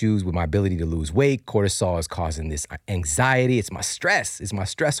these issues with my ability to lose weight. Cortisol is causing this anxiety. It's my stress. It's my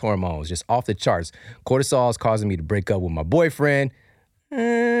stress hormones just off the charts. Cortisol is causing me to break up with my boyfriend. I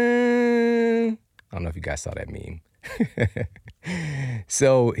don't know if you guys saw that meme.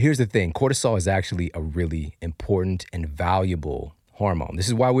 So here's the thing. Cortisol is actually a really important and valuable hormone. This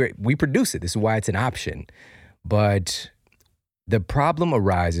is why we produce it. This is why it's an option. But the problem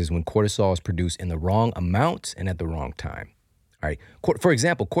arises when cortisol is produced in the wrong amount and at the wrong time. All right. For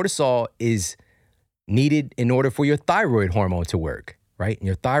example, cortisol is needed in order for your thyroid hormone to work, right? And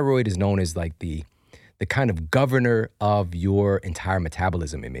your thyroid is known as like the kind of governor of your entire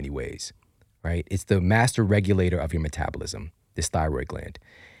metabolism in many ways, right? It's the master regulator of your metabolism, this thyroid gland.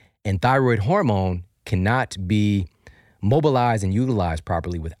 And thyroid hormone cannot be mobilized and utilized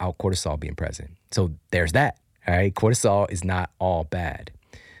properly without cortisol being present. So there's that. All right, cortisol is not all bad.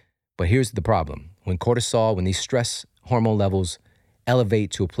 But here's the problem. When these stress hormone levels elevate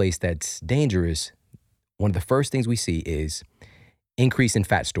to a place that's dangerous, one of the first things we see is increase in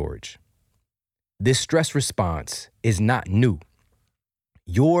fat storage. This stress response is not new.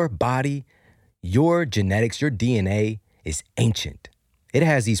 Your body, your genetics, your DNA is ancient. It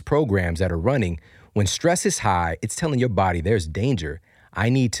has these programs that are running. When stress is high, it's telling your body there's danger. I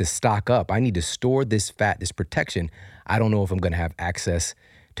need to stock up. I need to store this fat, this protection. I don't know if I'm going to have access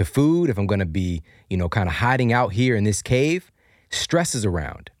to food, if I'm going to be, kind of hiding out here in this cave. Stress is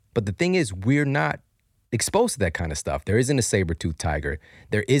around. But the thing is, we're not exposed to that kind of stuff. There isn't a saber-toothed tiger.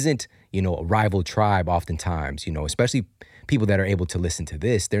 There isn't, a rival tribe oftentimes, especially people that are able to listen to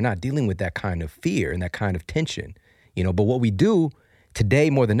this. They're not dealing with that kind of fear and that kind of tension, But what we do today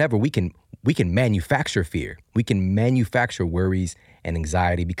more than ever, we can manufacture fear. We can manufacture worries and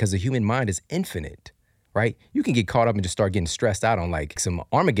anxiety because the human mind is infinite, right? You can get caught up and just start getting stressed out on like some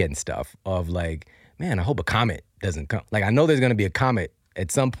Armageddon stuff of like, man, I hope a comet doesn't come. Like, I know there's going to be a comet at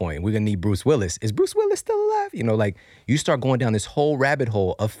some point. We're going to need Bruce Willis. Is Bruce Willis still alive? Like you start going down this whole rabbit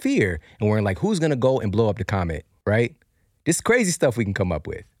hole of fear and we're like, who's going to go and blow up the comet, right? This crazy stuff we can come up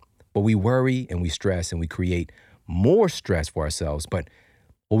with. But we worry and we stress and we create more stress for ourselves. But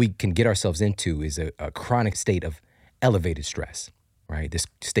what we can get ourselves into is a chronic state of elevated stress, right? This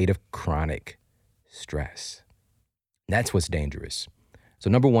state of chronic stress. That's what's dangerous. So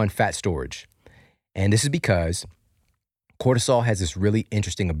number one, fat storage. And this is because cortisol has this really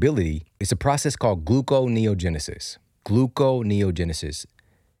interesting ability. It's a process called gluconeogenesis. Gluconeogenesis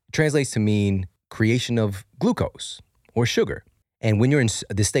translates to mean creation of glucose or sugar. And when you're in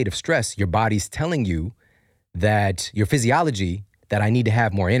this state of stress, your body's telling you that your physiology that I need to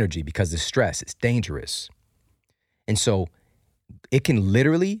have more energy because the stress is dangerous. And so it can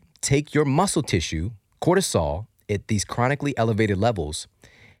literally take your muscle tissue, cortisol, at these chronically elevated levels,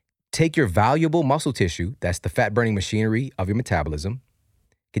 take your valuable muscle tissue, that's the fat-burning machinery of your metabolism,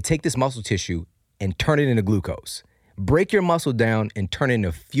 can take this muscle tissue and turn it into glucose. Break your muscle down and turn it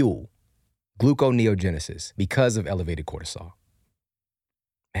into fuel, gluconeogenesis, because of elevated cortisol.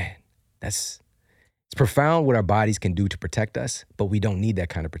 Man, it's profound what our bodies can do to protect us, but we don't need that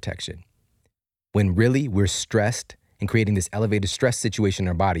kind of protection. When really we're stressed and creating this elevated stress situation in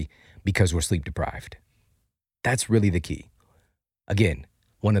our body because we're sleep deprived. That's really the key. Again,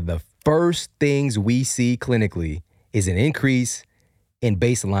 one of the first things we see clinically is an increase in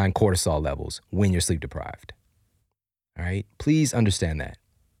baseline cortisol levels when you're sleep deprived. All right, please understand that.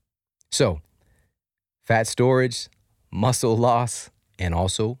 So, fat storage, muscle loss, and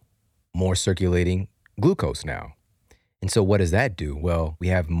also more circulating glucose now. And so what does that do? Well, we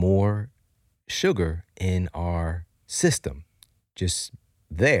have more sugar in our system, just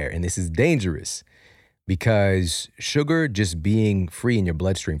there. And this is dangerous because sugar just being free in your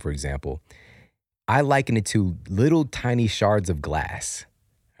bloodstream, for example, I liken it to little tiny shards of glass.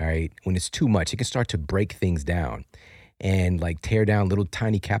 All right. When it's too much, it can start to break things down and like tear down little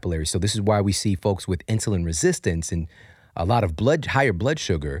tiny capillaries. So this is why we see folks with insulin resistance and a lot of higher blood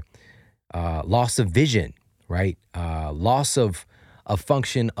sugar, loss of vision, right? Loss of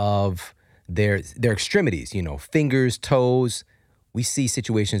function of their extremities, fingers, toes. We see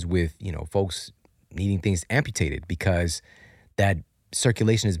situations with, folks needing things amputated because that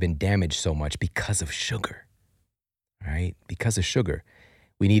circulation has been damaged so much because of sugar, right? Because of sugar.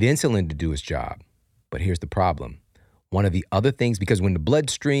 We need insulin to do its job. But here's the problem. One of the other things, because when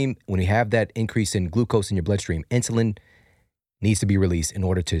you have that increase in glucose in your bloodstream, insulin needs to be released in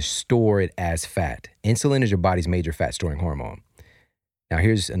order to store it as fat. Insulin is your body's major fat storing hormone. Now,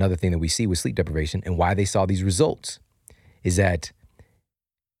 here's another thing that we see with sleep deprivation and why they saw these results is that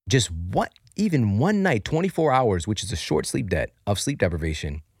even one night, 24 hours, which is a short sleep debt of sleep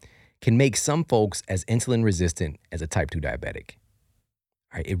deprivation, can make some folks as insulin resistant as a type 2 diabetic.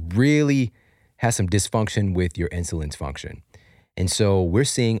 All right, it really has some dysfunction with your insulin's function. And so we're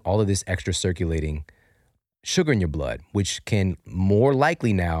seeing all of this extra circulating sugar in your blood, which can more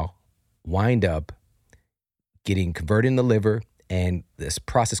likely now wind up getting converted in the liver and this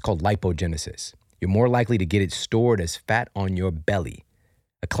process called lipogenesis. You're more likely to get it stored as fat on your belly.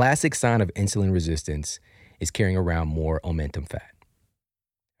 A classic sign of insulin resistance is carrying around more omentum fat.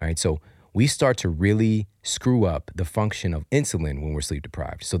 All right, so we start to really screw up the function of insulin when we're sleep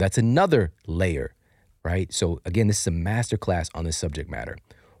deprived. So that's another layer, right? So again, this is a masterclass on this subject matter.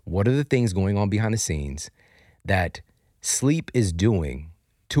 What are the things going on behind the scenes that sleep is doing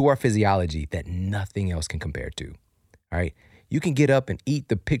to our physiology that nothing else can compare to? All right, you can get up and eat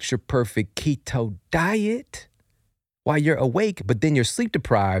the picture perfect keto diet while you're awake, but then you're sleep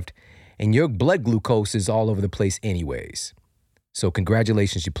deprived and your blood glucose is all over the place anyways. So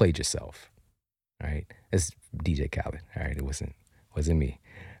congratulations, you played yourself. All right. That's DJ Khaled. All right. It wasn't me.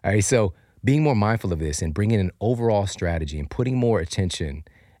 All right. So being more mindful of this and bringing an overall strategy and putting more attention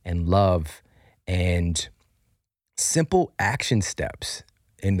and love and simple action steps.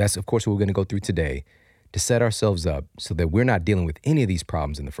 And that's, of course, what we're going to go through today to set ourselves up so that we're not dealing with any of these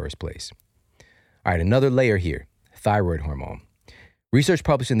problems in the first place. All right. Another layer here, thyroid hormone. Research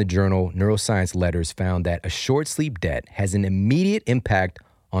published in the journal Neuroscience Letters found that a short sleep debt has an immediate impact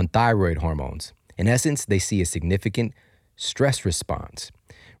on thyroid hormones. In essence, they see a significant stress response.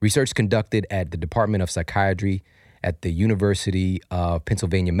 Research conducted at the Department of Psychiatry at the University of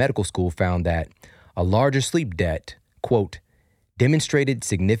Pennsylvania Medical School found that a larger sleep debt, quote, demonstrated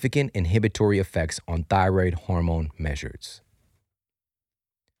significant inhibitory effects on thyroid hormone measures.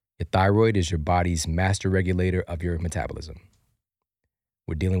 Your thyroid is your body's master regulator of your metabolism.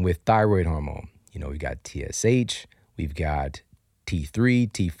 We're dealing with thyroid hormone. We've got TSH, we've got T3,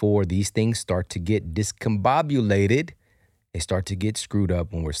 T4. These things start to get discombobulated. They start to get screwed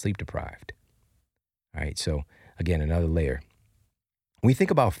up when we're sleep deprived. All right, so again, another layer. When we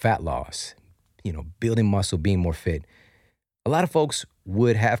think about fat loss, building muscle, being more fit, a lot of folks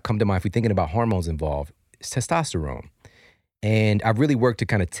would have come to mind, if we're thinking about hormones involved, it's testosterone. And I've really worked to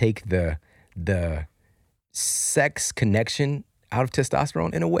kind of take the sex connection out of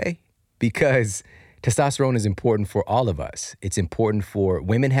testosterone in a way, because testosterone is important for all of us. It's important for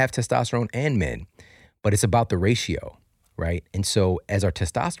women have testosterone and men, but it's about the ratio, right? And so as our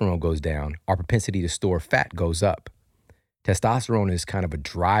testosterone goes down, our propensity to store fat goes up. Testosterone is kind of a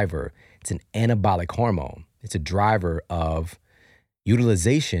driver. It's an anabolic hormone. It's a driver of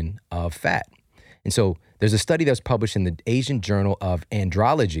utilization of fat. And so there's a study that was published in the Asian Journal of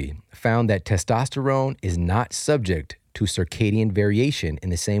Andrology found that testosterone is not subject to circadian variation in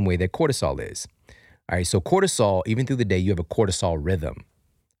the same way that cortisol is. All right, so cortisol, even through the day, you have a cortisol rhythm.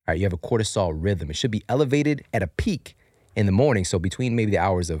 All right, you have a cortisol rhythm. It should be elevated at a peak in the morning, so between maybe the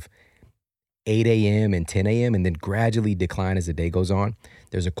hours of 8 a.m. and 10 a.m. and then gradually decline as the day goes on.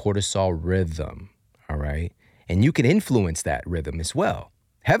 There's a cortisol rhythm, all right? And you can influence that rhythm as well,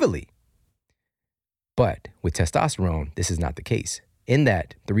 heavily. But with testosterone, this is not the case. In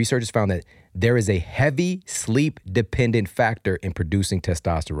that, the researchers found that there is a heavy sleep-dependent factor in producing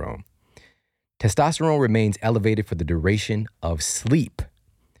testosterone. Testosterone remains elevated for the duration of sleep.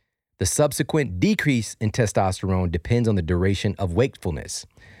 The subsequent decrease in testosterone depends on the duration of wakefulness.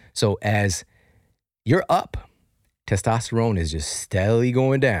 So as you're up, testosterone is just steadily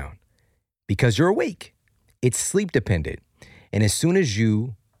going down because you're awake. It's sleep-dependent. And as soon as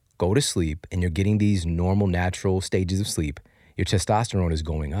you go to sleep and you're getting these normal, natural stages of sleep, your testosterone is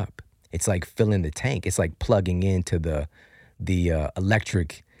going up. It's like filling the tank. It's like plugging into the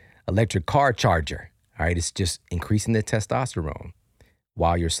electric car charger. All right, it's just increasing the testosterone.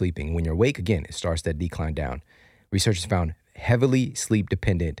 while you're sleeping. When you're awake, again, it starts that decline down. Researchers found heavily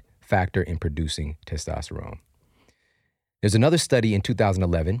sleep-dependent factor in producing testosterone. There's another study in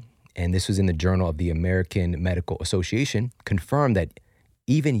 2011, and this was in the Journal of the American Medical Association, confirmed that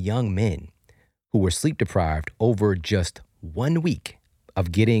even young men who were sleep deprived over just 1 week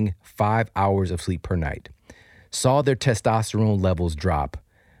of getting 5 hours of sleep per night saw their testosterone levels drop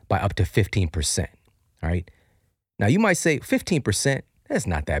by up to 15%. All right. Now, you might say 15%, that's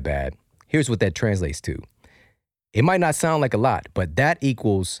not that bad. Here's what that translates to. It might not sound like a lot, but that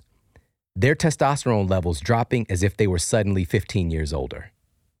equals their testosterone levels dropping as if they were suddenly 15 years older.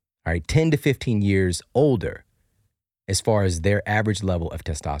 All right, 10 to 15 years older as far as their average level of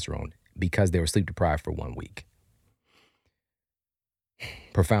testosterone because they were sleep deprived for 1 week.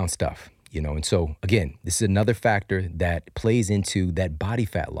 Profound stuff, and so again, this is another factor that plays into that body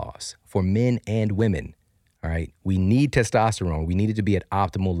fat loss for men and women. All right, we need testosterone. We need it to be at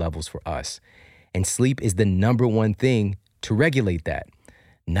optimal levels for us. And sleep is the number one thing to regulate that.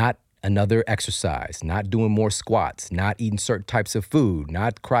 Not another exercise, not doing more squats, not eating certain types of food,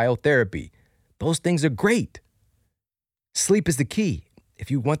 not cryotherapy. Those things are great. Sleep is the key. If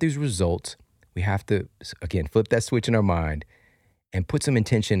you want these results, we have to, again, flip that switch in our mind and put some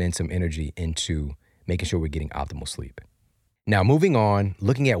intention and some energy into making sure we're getting optimal sleep. Now, moving on,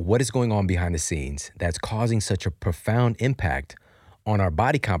 looking at what is going on behind the scenes that's causing such a profound impact on our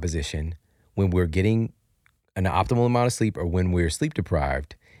body composition when we're getting an optimal amount of sleep or when we're sleep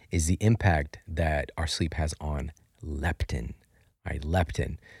deprived is the impact that our sleep has on leptin, right?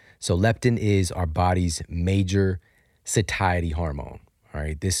 Leptin. So leptin is our body's major satiety hormone, all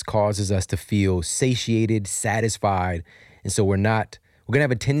right? This causes us to feel satiated, satisfied. And so we're going to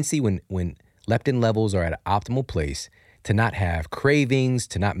have a tendency when leptin levels are at an optimal place to not have cravings,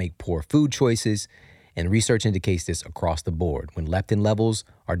 to not make poor food choices. And research indicates this across the board. When leptin levels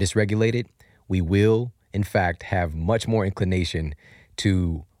are dysregulated, we will, in fact, have much more inclination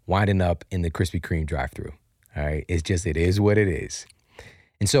to winding up in the Krispy Kreme drive-thru. All right, it is what it is.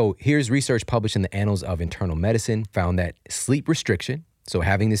 And so here's research published in the Annals of Internal Medicine found that sleep restriction, so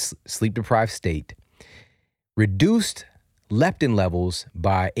having this sleep-deprived state, reduced leptin levels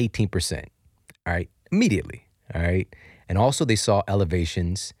by 18%, all right, immediately, all right? And also they saw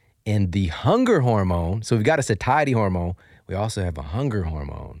elevations in the hunger hormone. So we've got a satiety hormone. We also have a hunger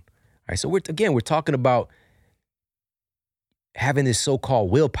hormone. All right, so we're talking about having this so-called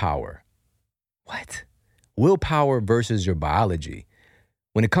willpower. What? Willpower versus your biology.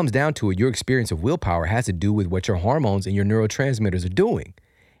 When it comes down to it, your experience of willpower has to do with what your hormones and your neurotransmitters are doing.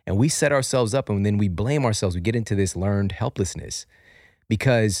 And we set ourselves up and then we blame ourselves. We get into this learned helplessness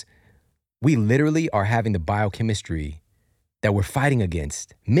because we literally are having the biochemistry that we're fighting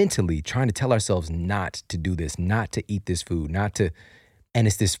against mentally, trying to tell ourselves not to do this, not to eat this food, and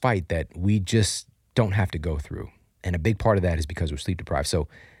it's this fight that we just don't have to go through. And a big part of that is because we're sleep deprived. So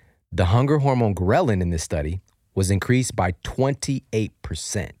the hunger hormone ghrelin in this study was increased by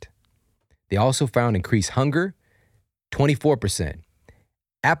 28%. They also found increased hunger, 24%.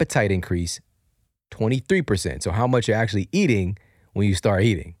 Appetite increase, 23%. So how much you're actually eating when you start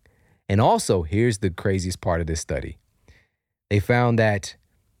eating. And also, here's the craziest part of this study. They found that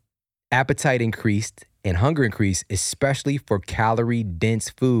appetite increased and hunger increased, especially for calorie-dense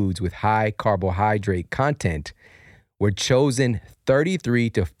foods with high carbohydrate content, were chosen 33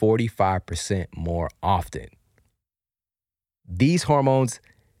 to 45% more often. These hormones,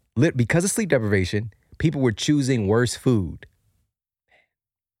 because of sleep deprivation, people were choosing worse food.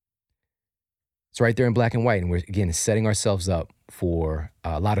 It's right there in black and white. And we're, again, setting ourselves up for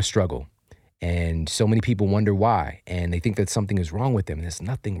a lot of struggle. And so many people wonder why. And they think that something is wrong with them. And there's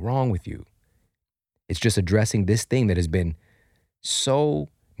nothing wrong with you. It's just addressing this thing that has been so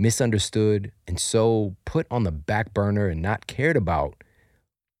misunderstood and so put on the back burner and not cared about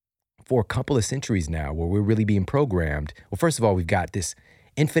for a couple of centuries now, where we're really being programmed. Well, first of all, we've got this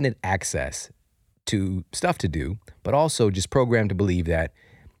infinite access to stuff to do, but also just programmed to believe that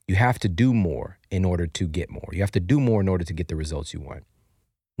you have to do more in order to get more. You have to do more in order to get the results you want.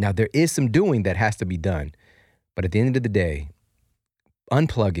 Now, there is some doing that has to be done, but at the end of the day,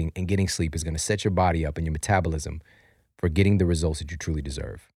 unplugging and getting sleep is going to set your body up and your metabolism for getting the results that you truly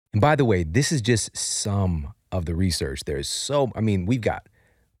deserve. And by the way, this is just some of the research. We've got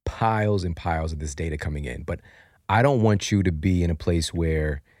piles and piles of this data coming in, but I don't want you to be in a place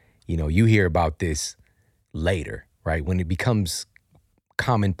where, you hear about this later, right? When it becomes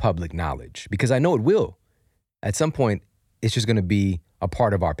common public knowledge, because I know it will. At some point, it's just going to be a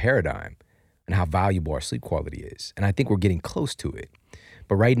part of our paradigm and how valuable our sleep quality is. And I think we're getting close to it.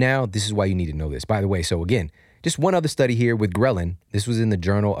 But right now, this is why you need to know this. By the way, so again, just one other study here with ghrelin. This was in the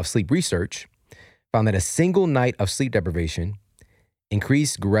Journal of Sleep Research, found that a single night of sleep deprivation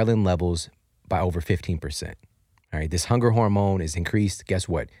increased ghrelin levels by over 15%. All right, this hunger hormone is increased. Guess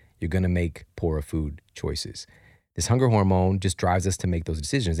what? You're going to make poorer food choices. This hunger hormone just drives us to make those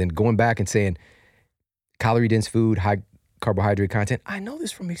decisions. And going back and saying calorie-dense food, high carbohydrate content, I know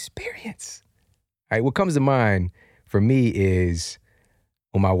this from experience. All right, what comes to mind for me is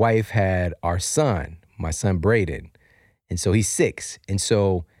when my wife had our son, my son Braden. And so he's 6. And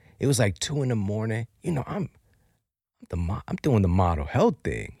so it was like 2 a.m. You know, I'm doing the model health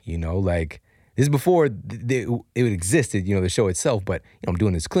thing, you know, like this is before it existed, you know, the show itself. But, you know, I'm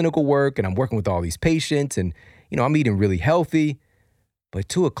doing this clinical work and I'm working with all these patients and, you know, I'm eating really healthy. But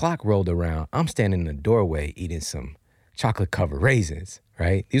 2:00 rolled around. I'm standing in the doorway eating some chocolate covered raisins,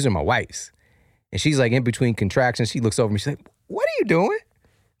 right? These are my wife's. And she's like in between contractions. She looks over me. She's like, what are you doing?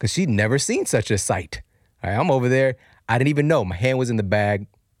 Because she'd never seen such a sight. All right, I'm over there. I didn't even know. My hand was in the bag.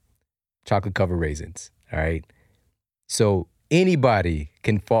 Chocolate covered raisins. All right. So anybody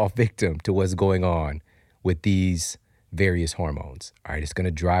can fall victim to what's going on with these various hormones. All right. It's going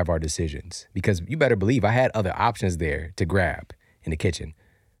to drive our decisions because you better believe I had other options there to grab in the kitchen.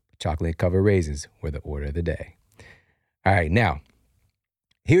 Chocolate covered raisins were the order of the day. All right. Now,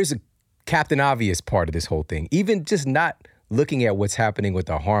 here's a Captain Obvious part of this whole thing. Even just not looking at what's happening with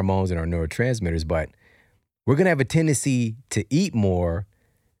our hormones and our neurotransmitters, but we're going to have a tendency to eat more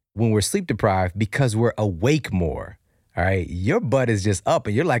when we're sleep deprived because we're awake more. All right. Your butt is just up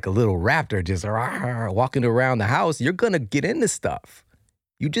and you're like a little raptor just walking around the house. You're going to get into stuff.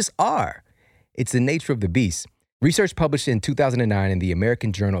 You just are. It's the nature of the beast. Research published in 2009 in the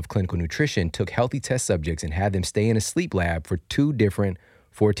American Journal of Clinical Nutrition took healthy test subjects and had them stay in a sleep lab for 2 different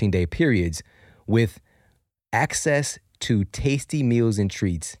 14-day periods with access to tasty meals and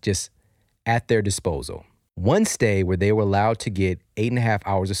treats just at their disposal. One stay where they were allowed to get 8.5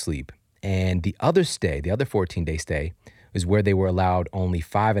 hours of sleep, and the other stay, the other 14-day stay, was where they were allowed only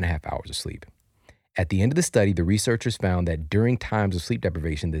 5.5 hours of sleep. At the end of the study, the researchers found that during times of sleep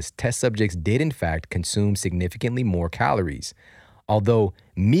deprivation, the test subjects did in fact consume significantly more calories. Although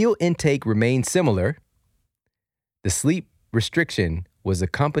meal intake remained similar, the sleep restriction was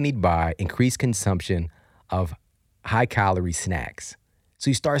accompanied by increased consumption of high-calorie snacks. So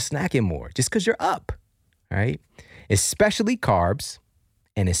you start snacking more just because you're up, right? Especially carbs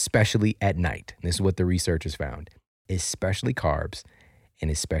and especially at night. This is what the researchers found, especially carbs and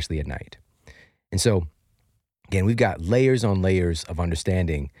especially at night. And so, again, we've got layers on layers of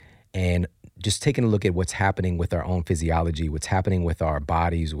understanding and just taking a look at what's happening with our own physiology, what's happening with our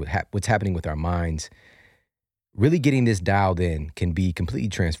bodies, what's happening with our minds. Really getting this dialed in can be completely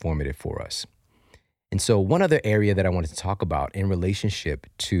transformative for us. And so one other area that I wanted to talk about in relationship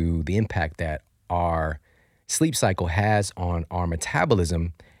to the impact that our sleep cycle has on our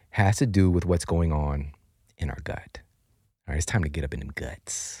metabolism has to do with what's going on in our gut. All right, it's time to get up in them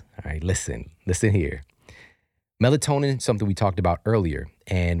guts. All right, listen here. Melatonin, something we talked about earlier.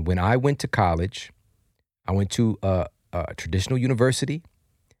 And when I went to college, I went to a traditional university.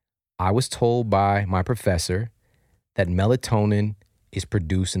 I was told by my professor that melatonin is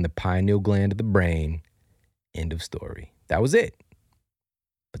produced in the pineal gland of the brain. End of story. That was it.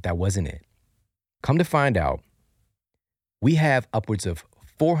 But that wasn't it. Come to find out, we have upwards of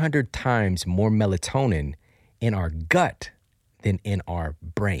 400 times more melatonin in our gut than in our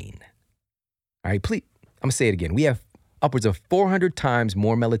brain. All right, please, I'm going to say it again. We have upwards of 400 times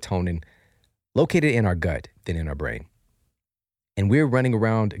more melatonin located in our gut than in our brain. And we're running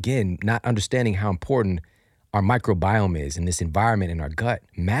around, again, not understanding how important our microbiome is, and this environment in our gut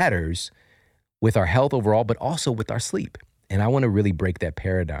matters with our health overall, but also with our sleep. And I want to really break that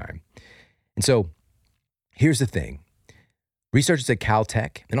paradigm. And so here's the thing. Researchers at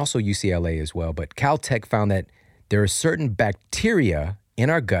Caltech and also UCLA as well, but Caltech found that there are certain bacteria in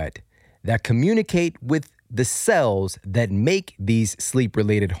our gut that communicate with the cells that make these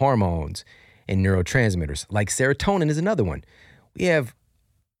sleep-related hormones and neurotransmitters, like serotonin is another one. We have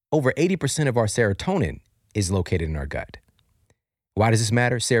over 80% of our serotonin is located in our gut. Why does this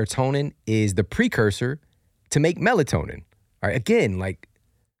matter? Serotonin is the precursor to make melatonin. All right, again, like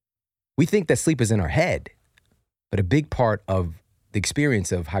we think that sleep is in our head, but a big part of the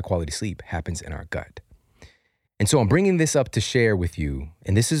experience of high quality sleep happens in our gut. And so I'm bringing this up to share with you,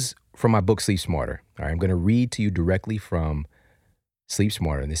 and this is from my book, Sleep Smarter. All right, I'm going to read to you directly from Sleep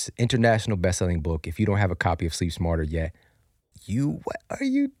Smarter, this international best-selling book. If you don't have a copy of Sleep Smarter yet, what are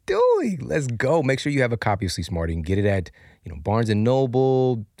you doing? Let's go. Make sure you have a copy of Sleep Smarter. You can get it at, Barnes &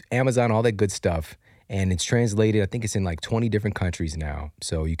 Noble, Amazon, all that good stuff. And it's translated, I think it's in like 20 different countries now.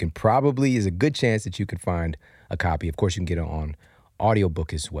 So you can probably, is a good chance that you could find a copy. Of course, you can get it on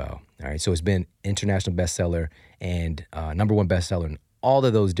audiobook as well. All right. So it's been international bestseller and number one bestseller in all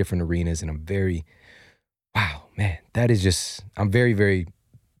of those different arenas. And I'm very, wow, man, that is just, I'm very, very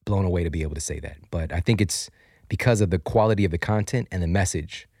blown away to be able to say that. But I think it's because of the quality of the content and the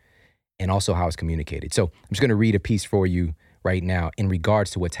message and also how it's communicated. So I'm just going to read a piece for you right now in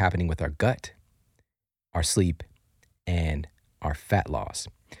regards to what's happening with our gut, our sleep, and our fat loss.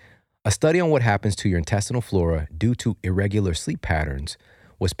 A study on what happens to your intestinal flora due to irregular sleep patterns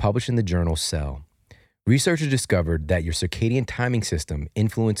was published in the journal Cell. Researchers discovered that your circadian timing system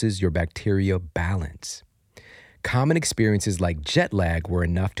influences your bacteria balance. Common experiences like jet lag were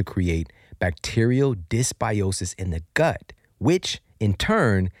enough to create bacterial dysbiosis in the gut, which in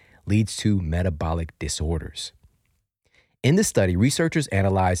turn leads to metabolic disorders. In the study, researchers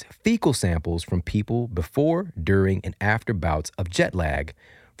analyzed fecal samples from people before, during, and after bouts of jet lag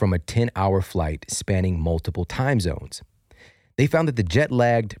from a 10-hour flight spanning multiple time zones. They found that the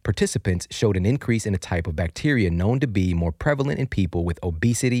jet-lagged participants showed an increase in a type of bacteria known to be more prevalent in people with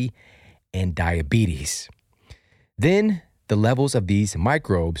obesity and diabetes. Then, the levels of these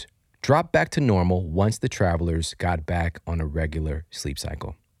microbes dropped back to normal once the travelers got back on a regular sleep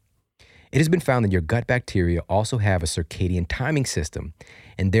cycle. It has been found that your gut bacteria also have a circadian timing system,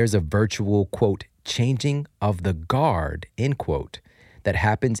 and there's a virtual, quote, changing of the guard, end quote, that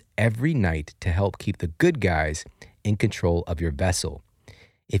happens every night to help keep the good guys in control of your vessel.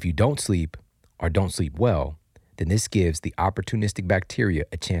 If you don't sleep or don't sleep well, then this gives the opportunistic bacteria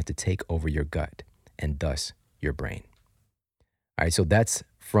a chance to take over your gut and thus your brain. All right, so that's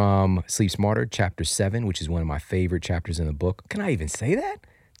from Sleep Smarter, chapter 7, which is one of my favorite chapters in the book. Can I even say that?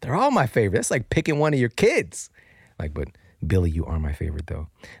 They're all my favorite. That's like picking one of your kids. Like, but Billy, you are my favorite though.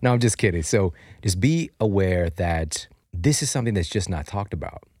 No, I'm just kidding. So just be aware that this is something that's just not talked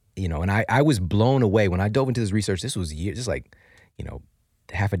about, you know, and I was blown away when I dove into this research. This was years, just like, you know,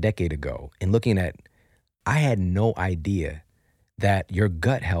 half a decade ago, and looking at, I had no idea that your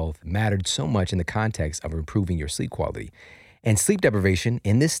gut health mattered so much in the context of improving your sleep quality. And sleep deprivation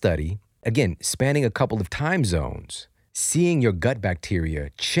in this study, again, spanning a couple of time zones, seeing your gut bacteria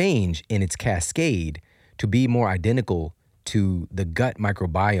change in its cascade to be more identical to the gut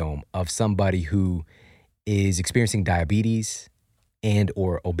microbiome of somebody who is experiencing diabetes and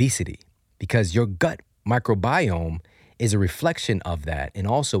or obesity, because your gut microbiome is a reflection of that. And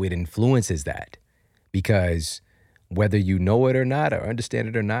also it influences that, because whether you know it or not, or understand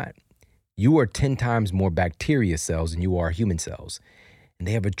it or not, you are 10 times more bacteria cells than you are human cells. And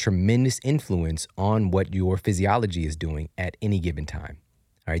they have a tremendous influence on what your physiology is doing at any given time.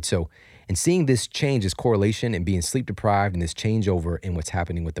 All right. So, and seeing this change, this correlation and being sleep deprived and this changeover in what's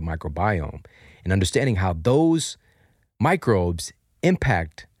happening with the microbiome, and understanding how those microbes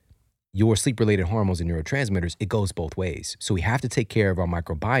impact your sleep-related hormones and neurotransmitters, it goes both ways. So we have to take care of our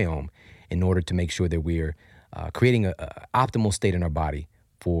microbiome in order to make sure that we're creating an optimal state in our body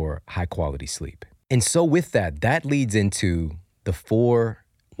for high-quality sleep. And so with that, that leads into the 4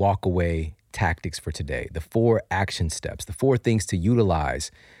 walk-away tactics for today, the 4 action steps, the 4 things to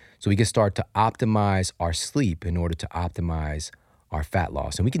utilize so we can start to optimize our sleep in order to optimize our fat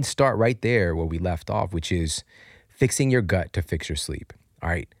loss. And we can start right there where we left off, which is fixing your gut to fix your sleep. All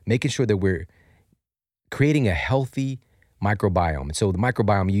right, making sure that we're creating a healthy microbiome. And so the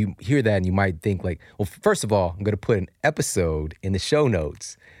microbiome, you hear that and you might think like, well, first of all, I'm going to put an episode in the show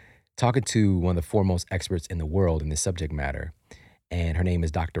notes talking to one of the foremost experts in the world in this subject matter. And her name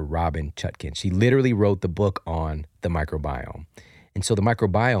is Dr. Robin Chutkin. She literally wrote the book on the microbiome. And so the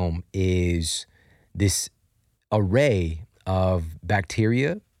microbiome is this array of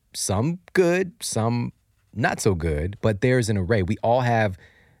bacteria, some good, some not so good, but there's an array. We all have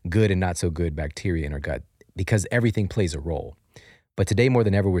good and not so good bacteria in our gut because everything plays a role. But today more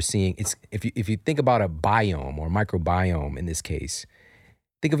than ever, we're seeing it's if you think about a biome or microbiome in this case,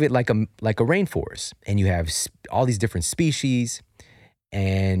 think of it like a rainforest, and you have all these different species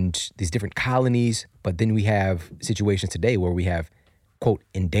and these different colonies. But then we have situations today where we have, quote,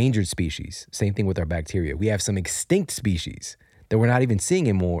 endangered species. Same thing with our bacteria. We have some extinct species that we're not even seeing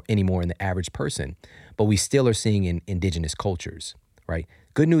anymore in the average person, but we still are seeing in indigenous cultures, right?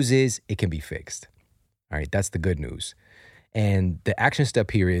 Good news is it can be fixed. All right, that's the good news. And the action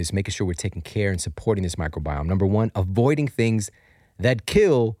step here is making sure we're taking care and supporting this microbiome. Number 1, avoiding things that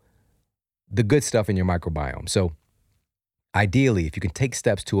kill the good stuff in your microbiome. So ideally, if you can take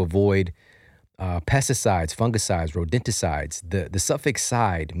steps to avoid pesticides, fungicides, rodenticides, the suffix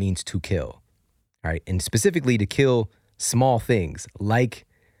 "side" means to kill, all right? And specifically to kill small things like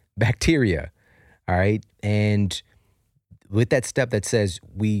bacteria, All right. And with that step that says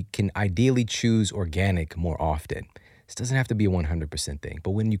we can ideally choose organic more often. This doesn't have to be a 100% thing,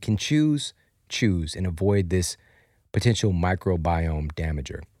 but when you can choose and avoid this potential microbiome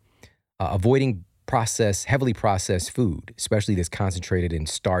damager. Avoiding heavily processed food, especially that's concentrated in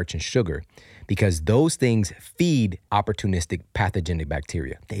starch and sugar, because those things feed opportunistic pathogenic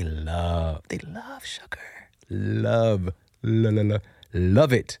bacteria. They love sugar. Love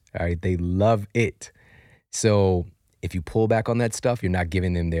it. All right. They love it. So if you pull back on that stuff, you're not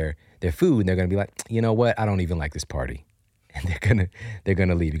giving them their food, and they're going to be like, you know what? I don't even like this party. And they're going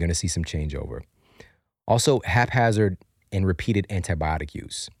to leave. You're going to see some changeover. Also, haphazard and repeated antibiotic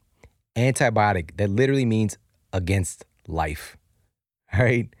use. Antibiotic, that literally means against life,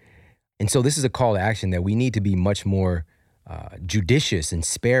 right? And so this is a call to action that we need to be much more judicious and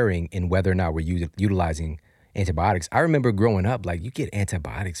sparing in whether or not we're utilizing antibiotics. I remember growing up, like, you get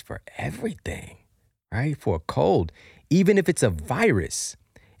antibiotics for everything, right? For a cold, even if it's a virus.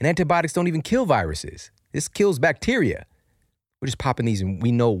 And antibiotics don't even kill viruses. This kills bacteria. We're just popping these, and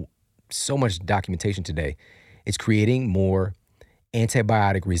we know so much documentation today. It's creating more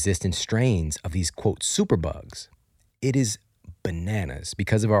antibiotic-resistant strains of these, quote, superbugs. It is bananas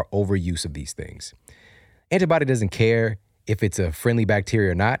because of our overuse of these things. Antibiotic doesn't care if it's a friendly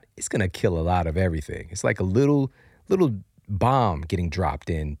bacteria or not. It's going to kill a lot of everything. It's like a little bomb getting dropped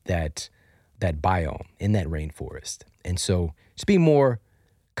in that biome, in that rainforest. And so just be more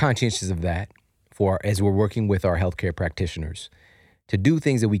conscientious of that as we're working with our healthcare practitioners to do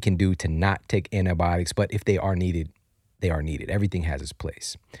things that we can do to not take antibiotics, but if they are needed, they are needed. Everything has its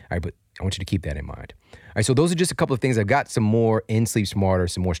place. All right, but I want you to keep that in mind. All right, so those are just a couple of things. I've got some more in Sleep Smarter,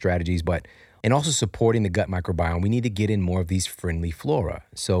 some more strategies, and also supporting the gut microbiome, we need to get in more of these friendly flora.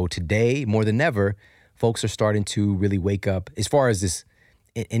 So today, more than ever, folks are starting to really wake up as far as this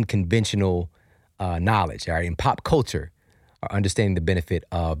in conventional knowledge, all right, in pop culture, are understanding the benefit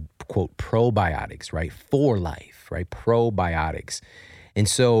of, quote, probiotics, right, for life, right, probiotics. And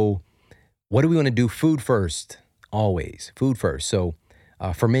so what do we want to do? Food first, always, food first. So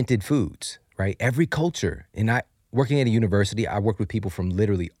fermented foods, right, every culture. And working at a university, I worked with people from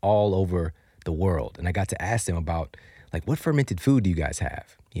literally all over the world. And I got to ask them about, like, what fermented food do you guys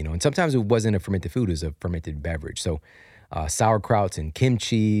have? You know, and sometimes it wasn't a fermented food, it was a fermented beverage. So sauerkrauts and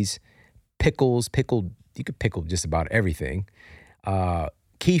kimchis, pickled, you could pickle just about everything.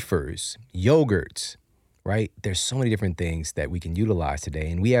 Kefirs, yogurts, right? There's so many different things that we can utilize today,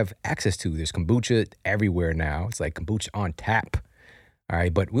 and we have access to. There's kombucha everywhere now. It's like kombucha on tap. All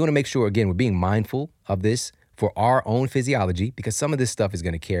right, but we want to make sure, again, we're being mindful of this for our own physiology, because some of this stuff is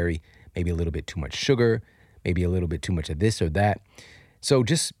going to carry maybe a little bit too much sugar, maybe a little bit too much of this or that. So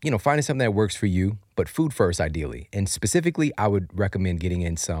just, finding something that works for you, but food first, ideally. And specifically, I would recommend getting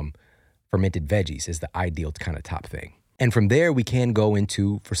in some fermented veggies as the ideal kind of top thing. And from there, we can go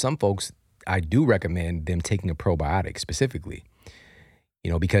into, for some folks, I do recommend them taking a probiotic specifically,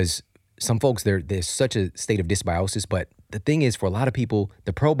 because some folks, there's such a state of dysbiosis. But the thing is, for a lot of people,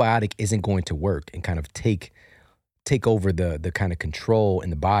 the probiotic isn't going to work and kind of take over the kind of control in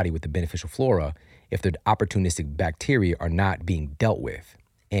the body with the beneficial flora if the opportunistic bacteria are not being dealt with.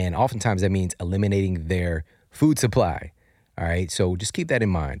 And oftentimes that means eliminating their food supply. All right, so just keep that in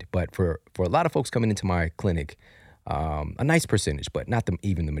mind. But for a lot of folks coming into my clinic, a nice percentage, but not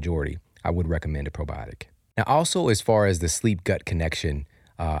even the majority, I would recommend a probiotic. Now, also, as far as the sleep-gut connection,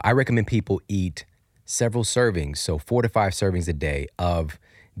 I recommend people eat several servings, so 4 to 5 servings a day of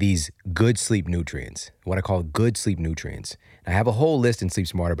these good sleep nutrients, what I call good sleep nutrients. I have a whole list in Sleep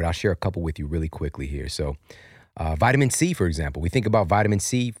Smarter, but I'll share a couple with you really quickly here. So vitamin C, for example. We think about vitamin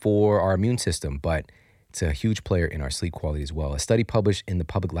C for our immune system, but it's a huge player in our sleep quality as well. A study published in the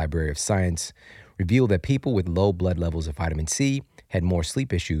Public Library of Science revealed that people with low blood levels of vitamin C had more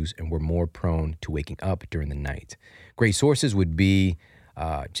sleep issues and were more prone to waking up during the night. Great sources would be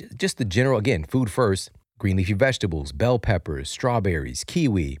just the general, again, food first, green leafy vegetables, bell peppers, strawberries,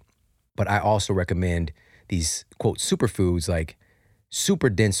 kiwi. But I also recommend these, quote, superfoods, like super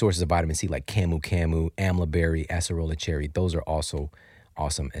dense sources of vitamin C, like camu, amla berry, acerola cherry. Those are also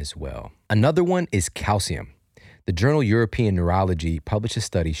awesome as well. Another one is calcium. The journal European Neurology published a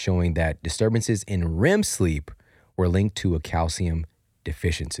study showing that disturbances in REM sleep were linked to a calcium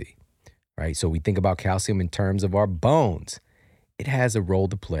deficiency, right? So we think about calcium in terms of our bones. It has a role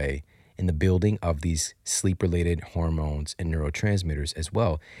to play in the building of these sleep-related hormones and neurotransmitters as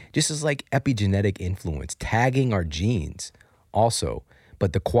well, just as like epigenetic influence, tagging our genes also.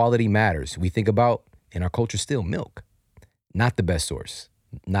 But the quality matters. We think about, in our culture still, milk. Not the best source.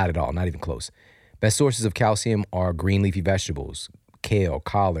 Not at all. Not even close. Best sources of calcium are green leafy vegetables, kale,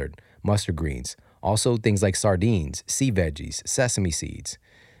 collard, mustard greens. Also, things like sardines, sea veggies, sesame seeds.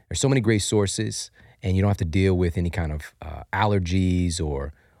 There's so many great sources, and you don't have to deal with any kind of allergies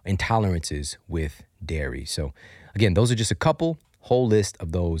or intolerances with dairy. So again, those are just a couple, whole list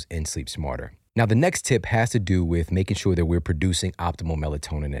of those in Sleep Smarter. Now, the next tip has to do with making sure that we're producing optimal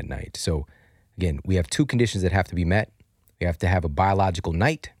melatonin at night. So again, we have two conditions that have to be met. We have to have a biological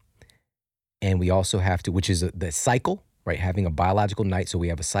night, and we also have to, which is the cycle, right? Having a biological night. So we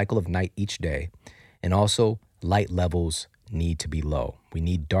have a cycle of night each day. And also light levels need to be low. We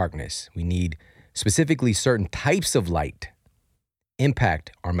need darkness. We need specifically certain types of light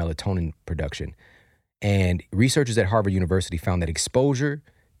impact our melatonin production. And researchers at Harvard University found that exposure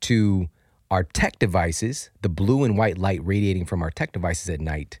to our tech devices, the blue and white light radiating from our tech devices at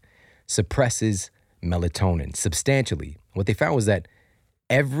night, suppresses melatonin substantially. What they found was that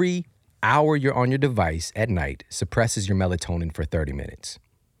every hour you're on your device at night suppresses your melatonin for 30 minutes.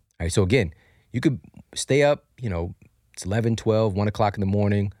 All right, so again, you could stay up, it's 11, 12, 1 o'clock in the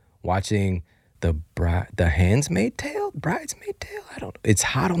morning watching the Bridesmaid Tale? I don't know. It's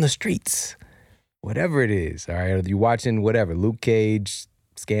hot on the streets. Whatever it is, all right? You're watching whatever, Luke Cage,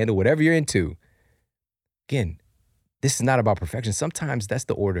 Scandal, whatever you're into. Again, this is not about perfection. Sometimes that's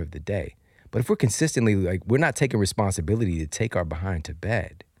the order of the day. But if we're consistently, we're not taking responsibility to take our behind to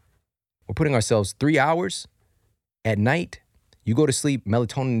bed. We're putting ourselves 3 hours at night. You go to sleep,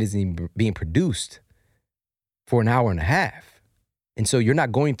 melatonin isn't even being produced for an hour and a half. And so you're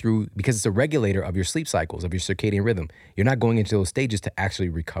not going through, because it's a regulator of your sleep cycles, of your circadian rhythm, you're not going into those stages to actually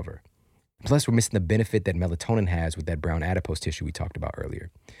recover. Plus, we're missing the benefit that melatonin has with that brown adipose tissue we talked about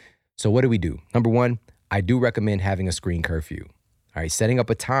earlier. So what do? Number one, I do recommend having a screen curfew. All right, setting up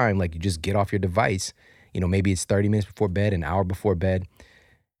a time, like you just get off your device, maybe it's 30 minutes before bed, an hour before bed.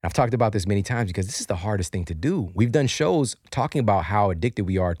 I've talked about this many times because this is the hardest thing to do. We've done shows talking about how addicted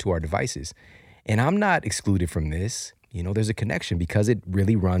we are to our devices. And I'm not excluded from this. There's a connection because it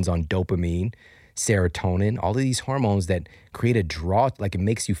really runs on dopamine, serotonin, all of these hormones that create a draw, like it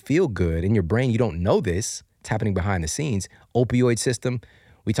makes you feel good in your brain. You don't know this. It's happening behind the scenes. Opioid system.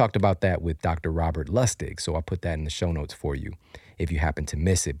 We talked about that with Dr. Robert Lustig. So I'll put that in the show notes for you if you happen to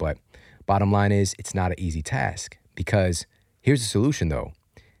miss it. But bottom line is, it's not an easy task because here's the solution though.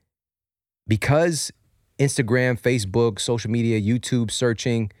 Because Instagram, Facebook, social media, YouTube,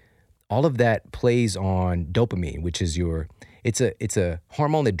 searching, all of that plays on dopamine, which is it's a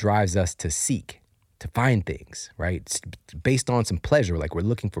hormone that drives us to seek, to find things, right? It's based on some pleasure, like we're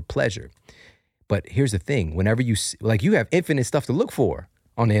looking for pleasure. But here's the thing, whenever you have infinite stuff to look for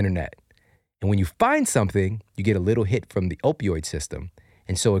on the internet. And when you find something, you get a little hit from the opioid system.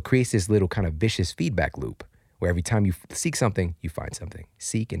 And so it creates this little kind of vicious feedback loop where every time you seek something, you find something.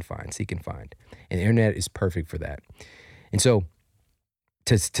 Seek and find, seek and find. And the internet is perfect for that. And so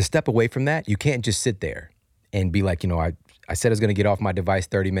to step away from that, you can't just sit there and be like, I said I was going to get off my device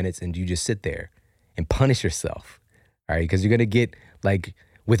 30 minutes and you just sit there and punish yourself, all right? Because you're going to get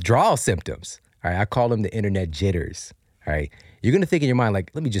withdrawal symptoms, all right? I call them the internet jitters, all right? You're going to think in your mind,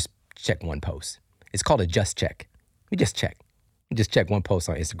 let me just check one post. It's called a just check. Let me just check. Just check one post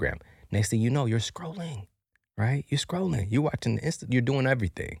on Instagram. Next thing you know, you're scrolling, right? You're scrolling. You're watching you're doing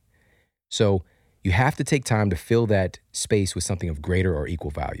everything. So you have to take time to fill that space with something of greater or equal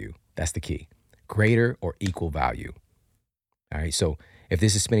value. That's the key. Greater or equal value. All right. So if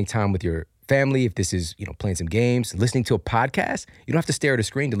this is spending time with your family, if this is, playing some games, listening to a podcast, you don't have to stare at a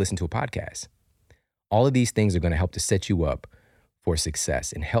screen to listen to a podcast. All of these things are going to help to set you up for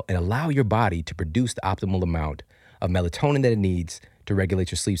success and help and allow your body to produce the optimal amount of melatonin that it needs to regulate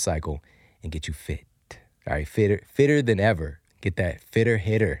your sleep cycle and get you fit. All right. Fitter than ever. Get that fitter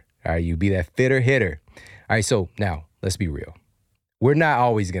hitter. All right, you be that fitter hitter. All right, so now let's be real. We're not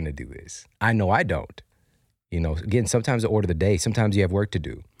always going to do this. I know I don't. Again, sometimes I order the day. Sometimes you have work to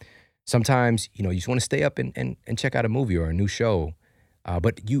do. Sometimes, you just want to stay up and check out a movie or a new show.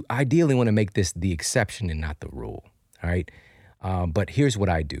 But you ideally want to make this the exception and not the rule. All right. But here's what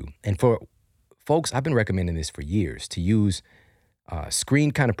I do. And for folks, I've been recommending this for years, to use screen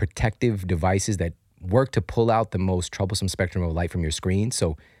kind of protective devices that work to pull out the most troublesome spectrum of light from your screen.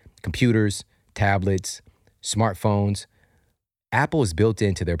 So computers, tablets, smartphones. Apple is built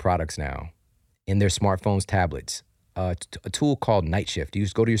into their products now, in their smartphones, tablets, a tool called Night Shift. You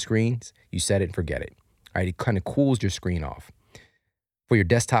just go to your screens, you set it and forget it. All right, it kind of cools your screen off. For your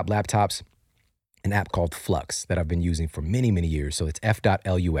desktop, laptops, an app called Flux that I've been using for many, many years. So it's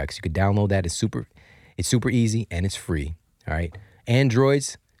f.lux. You could download that. It's super easy and it's free. All right.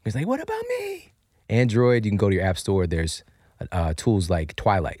 Androids, it's like, what about me? Android, you can go to your app store. There's tools like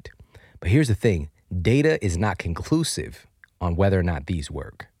Twilight. But here's the thing. Data is not conclusive on whether or not these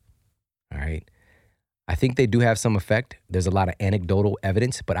work. All right. I think they do have some effect. There's a lot of anecdotal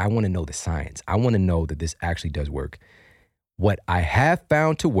evidence, but I want to know the science. I want to know that this actually does work. What I have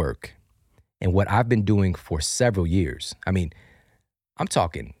found to work and what I've been doing for several years, I mean, I'm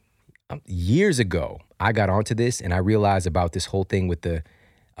talking years ago, I got onto this and I realized about this whole thing with the,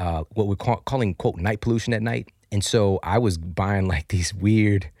 what we're calling, quote, night pollution at night. And so I was buying like these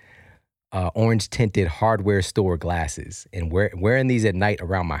weird orange tinted hardware store glasses and wearing these at night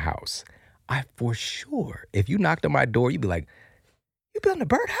around my house. I for sure, if you knocked on my door, you'd be like, "You building a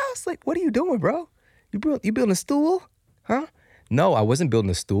birdhouse? Like, what are you doing, bro? You building a stool? Huh?" No, I wasn't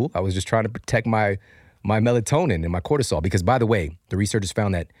building a stool. I was just trying to protect my melatonin and my cortisol. Because by the way, the researchers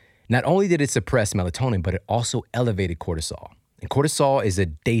found that not only did it suppress melatonin, but it also elevated cortisol. And cortisol is a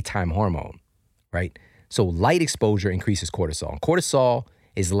daytime hormone, right? So light exposure increases cortisol. And cortisol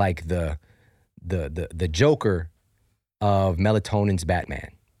is like the Joker of melatonin's Batman.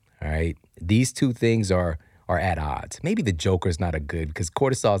 All right. These two things are at odds. Maybe the Joker is not a good, because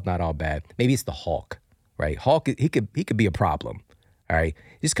cortisol is not all bad. Maybe it's the Hulk, right? Hulk, he could be a problem. All right.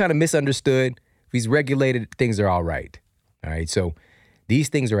 Just kind of misunderstood. If he's regulated, things are all right. All right. So these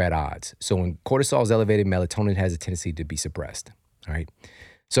things are at odds. So when cortisol is elevated, melatonin has a tendency to be suppressed. All right.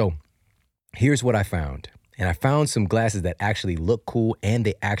 So here's what I found. And I found some glasses that actually look cool and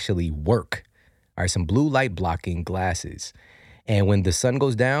they actually work. All right. Some blue light blocking glasses. And when the sun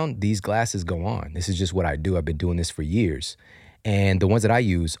goes down, these glasses go on. This is just what I do. I've been doing this for years. And the ones that I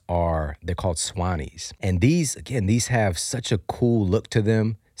use they're called Swannies. And these have such a cool look to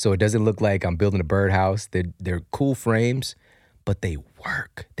them. So it doesn't look like I'm building a birdhouse. They're cool frames, but they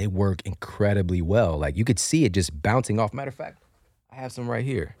work. They work incredibly well. Like you could see it just bouncing off. Matter of fact, I have some right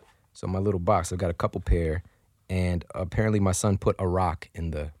here. So my little box, I've got a couple pair. And apparently my son put a rock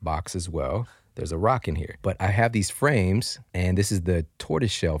in the box as well. There's a rock in here. But I have these frames, and this is the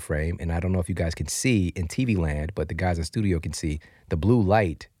tortoiseshell frame. And I don't know if you guys can see in TV land, but the guys in the studio can see the blue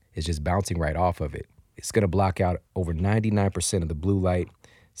light is just bouncing right off of it. It's going to block out over 99% of the blue light.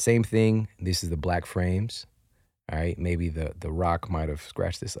 Same thing. This is the black frames. All right. Maybe the rock might have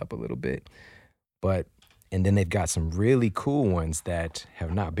scratched this up a little bit. And then they've got some really cool ones that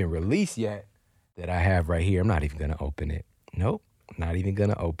have not been released yet that I have right here. I'm not even going to open it. Nope. Not even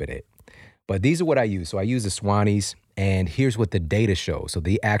going to open it. But these are what I use. So I use the Swannies, and here's what the data shows. So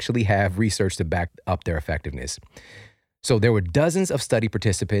they actually have research to back up their effectiveness. So there were dozens of study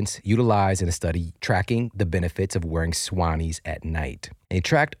participants utilized in a study tracking the benefits of wearing Swannies at night. And they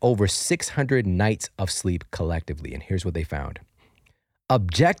tracked over 600 nights of sleep collectively. And here's what they found.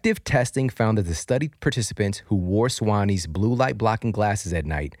 Objective testing found that the study participants who wore Swannies blue light blocking glasses at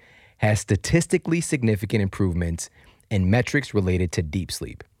night had statistically significant improvements in metrics related to deep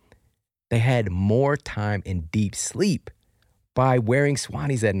sleep. They had more time in deep sleep by wearing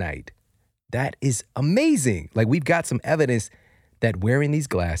Swannies at night. That is amazing. Like we've got some evidence that wearing these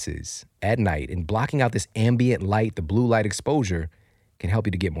glasses at night and blocking out this ambient light, the blue light exposure, can help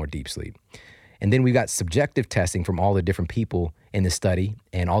you to get more deep sleep. And then we got subjective testing from all the different people in the study,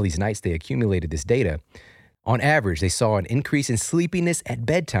 and all these nights they accumulated this data. On average, they saw an increase in sleepiness at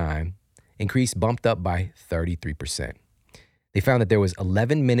bedtime, bumped up by 33%. They found that there was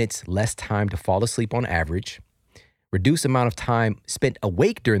 11 minutes less time to fall asleep on average, reduced amount of time spent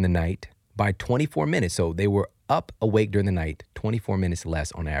awake during the night by 24 minutes. So they were up awake during the night, 24 minutes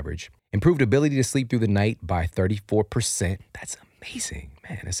less on average. Improved ability to sleep through the night by 34%. That's amazing,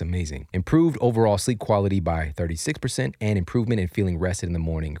 man, that's amazing. Improved overall sleep quality by 36%, and improvement in feeling rested in the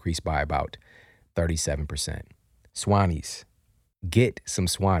morning increased by about 37%. Swannies. Get some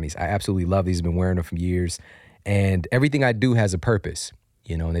Swannies. I absolutely love these. I've been wearing them for years. And everything I do has a purpose,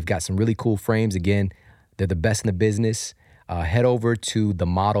 and they've got some really cool frames. Again, they're the best in the business. Head over to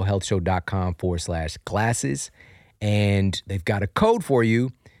themodelhealthshow.com/glasses, and they've got a code for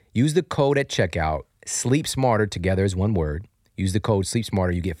you. Use the code at checkout, Sleep Smarter, together as one word. Use the code Sleep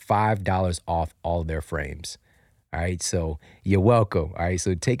Smarter. You get $5 off all of their frames. All right, so you're welcome. All right,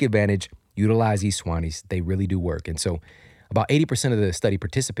 so take advantage, utilize these Swannies. They really do work. And so about 80% of the study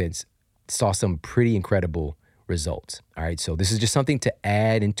participants saw some pretty incredible results. All right. So this is just something to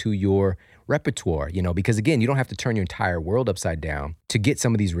add into your repertoire, because again, you don't have to turn your entire world upside down to get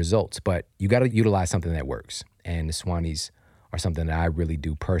some of these results, but you got to utilize something that works. And the Swannies are something that I really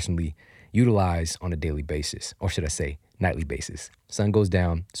do personally utilize on a daily basis, or should I say nightly basis. Sun goes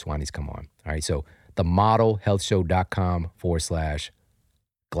down, Swannies come on. All right. So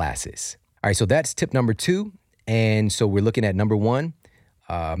themodelhealthshow.com/glasses. All right. So that's tip number 2. And so we're looking at number 1,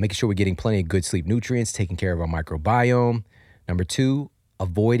 making sure we're getting plenty of good sleep nutrients, taking care of our microbiome. Number 2,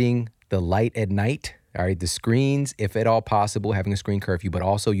 avoiding the light at night. All right, the screens, if at all possible, having a screen curfew, but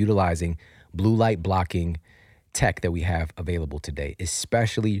also utilizing blue light blocking tech that we have available today,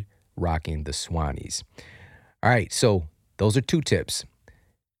 especially rocking the Swannies. All right, so those are 2 tips.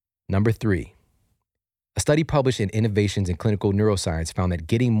 Number 3, a study published in Innovations in Clinical Neuroscience found that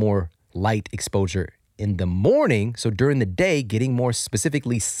getting more light exposure in the morning, so during the day, getting more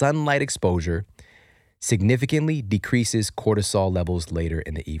specifically sunlight exposure, significantly decreases cortisol levels later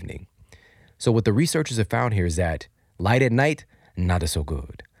in the evening. So what the researchers have found here is that light at night, not so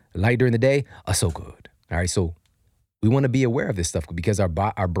good. Light during the day, so good. All right, so we want to be aware of this stuff because our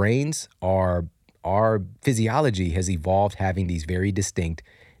brains, our physiology has evolved having these very distinct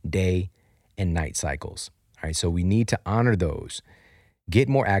day and night cycles. All right, so we need to honor those, get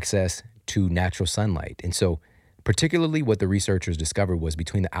more access to natural sunlight. And so particularly what the researchers discovered was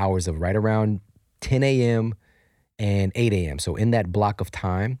between the hours of right around 10 a.m. and 8 a.m. So in that block of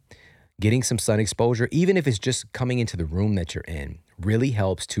time, getting some sun exposure, even if it's just coming into the room that you're in, really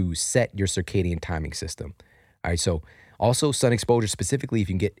helps to set your circadian timing system. All right, so also sun exposure, specifically if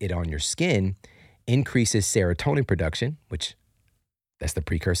you can get it on your skin, increases serotonin production, which that's the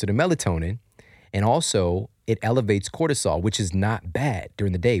precursor to melatonin. And also it elevates cortisol, which is not bad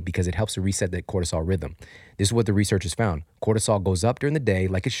during the day because it helps to reset that cortisol rhythm. This is what the researchers found. Cortisol goes up during the day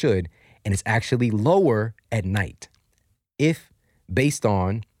like it should, and it's actually lower at night if based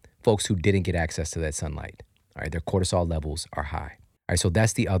on folks who didn't get access to that sunlight. All right, their cortisol levels are high. All right, so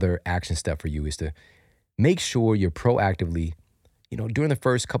that's the other action step for you is to make sure you're proactively, during the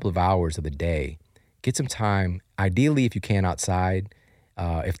first couple of hours of the day, get some time, ideally if you can outside,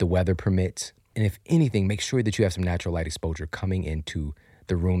 if the weather permits. And if anything, make sure that you have some natural light exposure coming into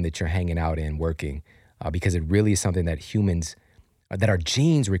the room that you're hanging out in, working, because it really is something that that our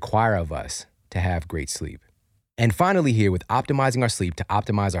genes require of us to have great sleep. And finally here, with optimizing our sleep to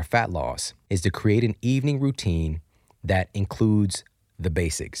optimize our fat loss, is to create an evening routine that includes the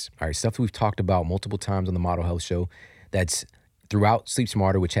basics. All right, stuff we've talked about multiple times on the Model Health Show that's throughout Sleep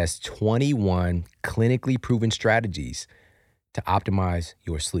Smarter, which has 21 clinically proven strategies to optimize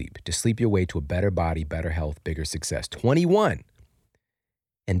your sleep, to sleep your way to a better body, better health, bigger success. 21.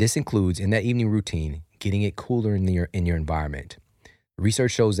 And this includes, in that evening routine, getting it cooler in your environment.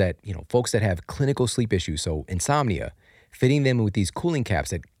 Research shows that, folks that have clinical sleep issues, so insomnia, fitting them with these cooling caps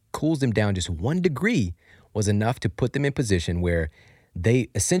that cools them down just 1 degree was enough to put them in position where they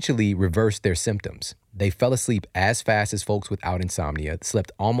essentially reversed their symptoms. They fell asleep as fast as folks without insomnia,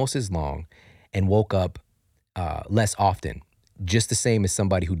 slept almost as long, and woke up less often, just the same as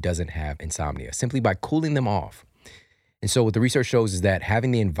somebody who doesn't have insomnia, simply by cooling them off. And so what the research shows is that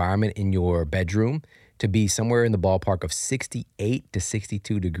having the environment in your bedroom to be somewhere in the ballpark of 68 to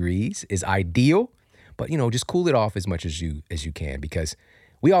 62 degrees is ideal, but just cool it off as much as you can, because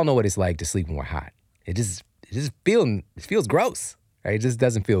we all know what it's like to sleep when we're hot. It feels gross, right? It just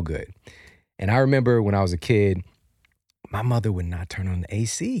doesn't feel good. And I remember when I was a kid, my mother would not turn on the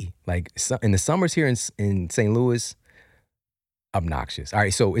AC. Like in the summers here in St. Louis, obnoxious. All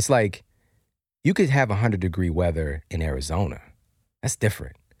right, so it's like you could have 100-degree weather in Arizona. That's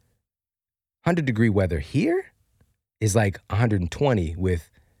different. 100-degree weather here is like 120 with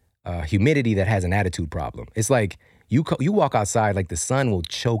humidity that has an attitude problem. It's like you walk outside, like the sun will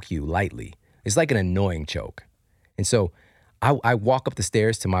choke you lightly. It's like an annoying choke. And so I walk up the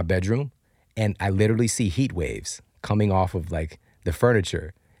stairs to my bedroom and I literally see heat waves coming off of like the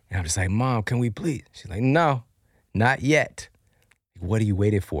furniture. And I'm just like, Mom, can we please? She's like, no, not yet. What are you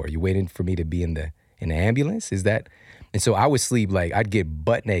waiting for? You waiting for me to be in the ambulance? Is that? And so I would sleep, like I'd get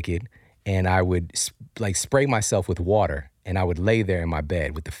butt naked and I would like spray myself with water and I would lay there in my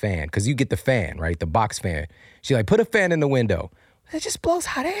bed with the fan. Cause you get the fan, right? The box fan. She's like, put a fan in the window. It just blows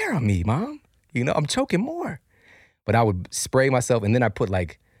hot air on me, Mom. I'm choking more. But I would spray myself and then I put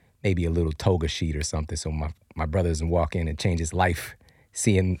like maybe a little toga sheet or something so my brother doesn't walk in and change his life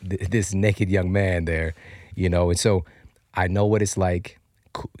seeing this naked young man there, And so I know what it's like.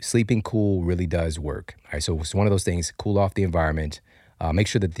 Sleeping cool really does work. All right, so it's one of those things, cool off the environment. Make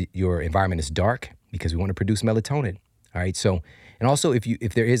sure that your environment is dark because we want to produce melatonin. All right, so, and also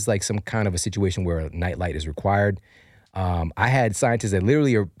if there is like some kind of a situation where a night light is required, I had scientists that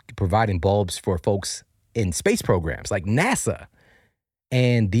literally are providing bulbs for folks in space programs like NASA.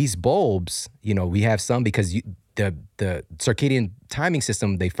 And these bulbs, we have some because the circadian timing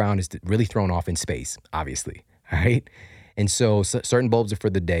system they found is really thrown off in space, obviously. All right. And so certain bulbs are for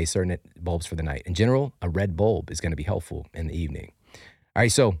the day, certain bulbs for the night. In general, a red bulb is going to be helpful in the evening. All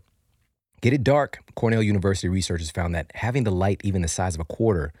right, so get it dark. Cornell University researchers found that having the light even the size of a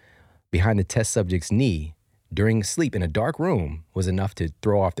quarter behind the test subject's knee during sleep in a dark room was enough to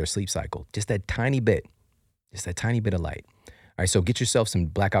throw off their sleep cycle. Just that tiny bit of light. All right, so get yourself some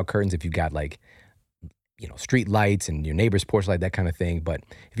blackout curtains if you've got street lights and your neighbor's porch light, that kind of thing. But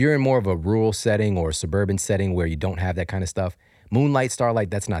if you're in more of a rural setting or a suburban setting where you don't have that kind of stuff, moonlight, starlight,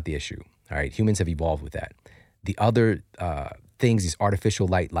 that's not the issue. All right, humans have evolved with that. The other things, is artificial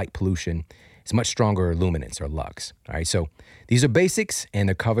light pollution, is much stronger luminance or lux. All right, so these are basics and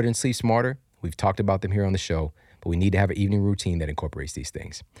they're covered in Sleep Smarter. We've talked about them here on the show, but we need to have an evening routine that incorporates these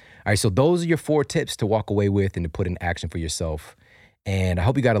things. All right, so those are your 4 tips to walk away with and to put in action for yourself. And I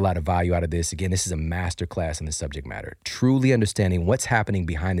hope you got a lot of value out of this. Again, this is a masterclass on the subject matter, truly understanding what's happening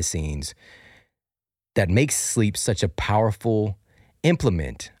behind the scenes that makes sleep such a powerful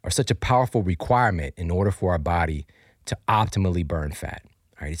implement or such a powerful requirement in order for our body to optimally burn fat.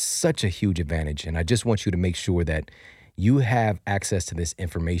 All right, it's such a huge advantage. And I just want you to make sure that you have access to this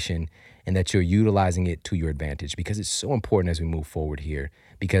information and that you're utilizing it to your advantage, because it's so important as we move forward here,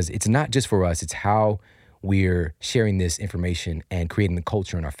 because it's not just for us, it's how we're sharing this information and creating the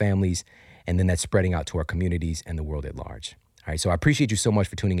culture in our families, and then that's spreading out to our communities and the world at large. All right, so I appreciate you so much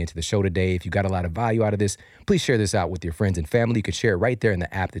for tuning into the show today. If you got a lot of value out of this, please share this out with your friends and family. You could share it right there in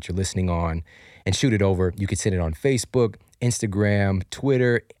the app that you're listening on and shoot it over. You could send it on Facebook, Instagram,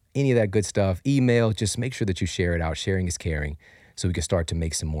 Twitter, any of that good stuff, email. Just make sure that you share it out. Sharing is caring, so we can start to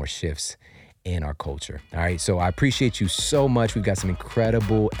make some more shifts in our culture. All right, so I appreciate you so much. We've got some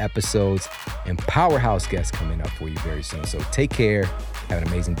incredible episodes and powerhouse guests coming up for you very soon. So take care, have an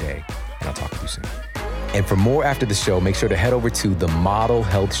amazing day, and I'll talk to you soon. And for more after the show, make sure to head over to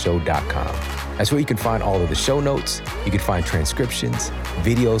themodelhealthshow.com. That's where you can find all of the show notes. You can find transcriptions,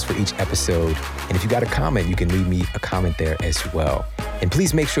 videos for each episode. And if you got a comment, you can leave me a comment there as well. And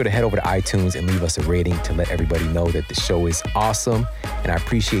please make sure to head over to iTunes and leave us a rating to let everybody know that the show is awesome. And I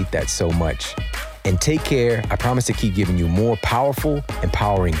appreciate that so much. And take care. I promise to keep giving you more powerful,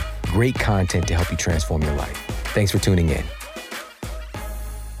 empowering, great content to help you transform your life. Thanks for tuning in.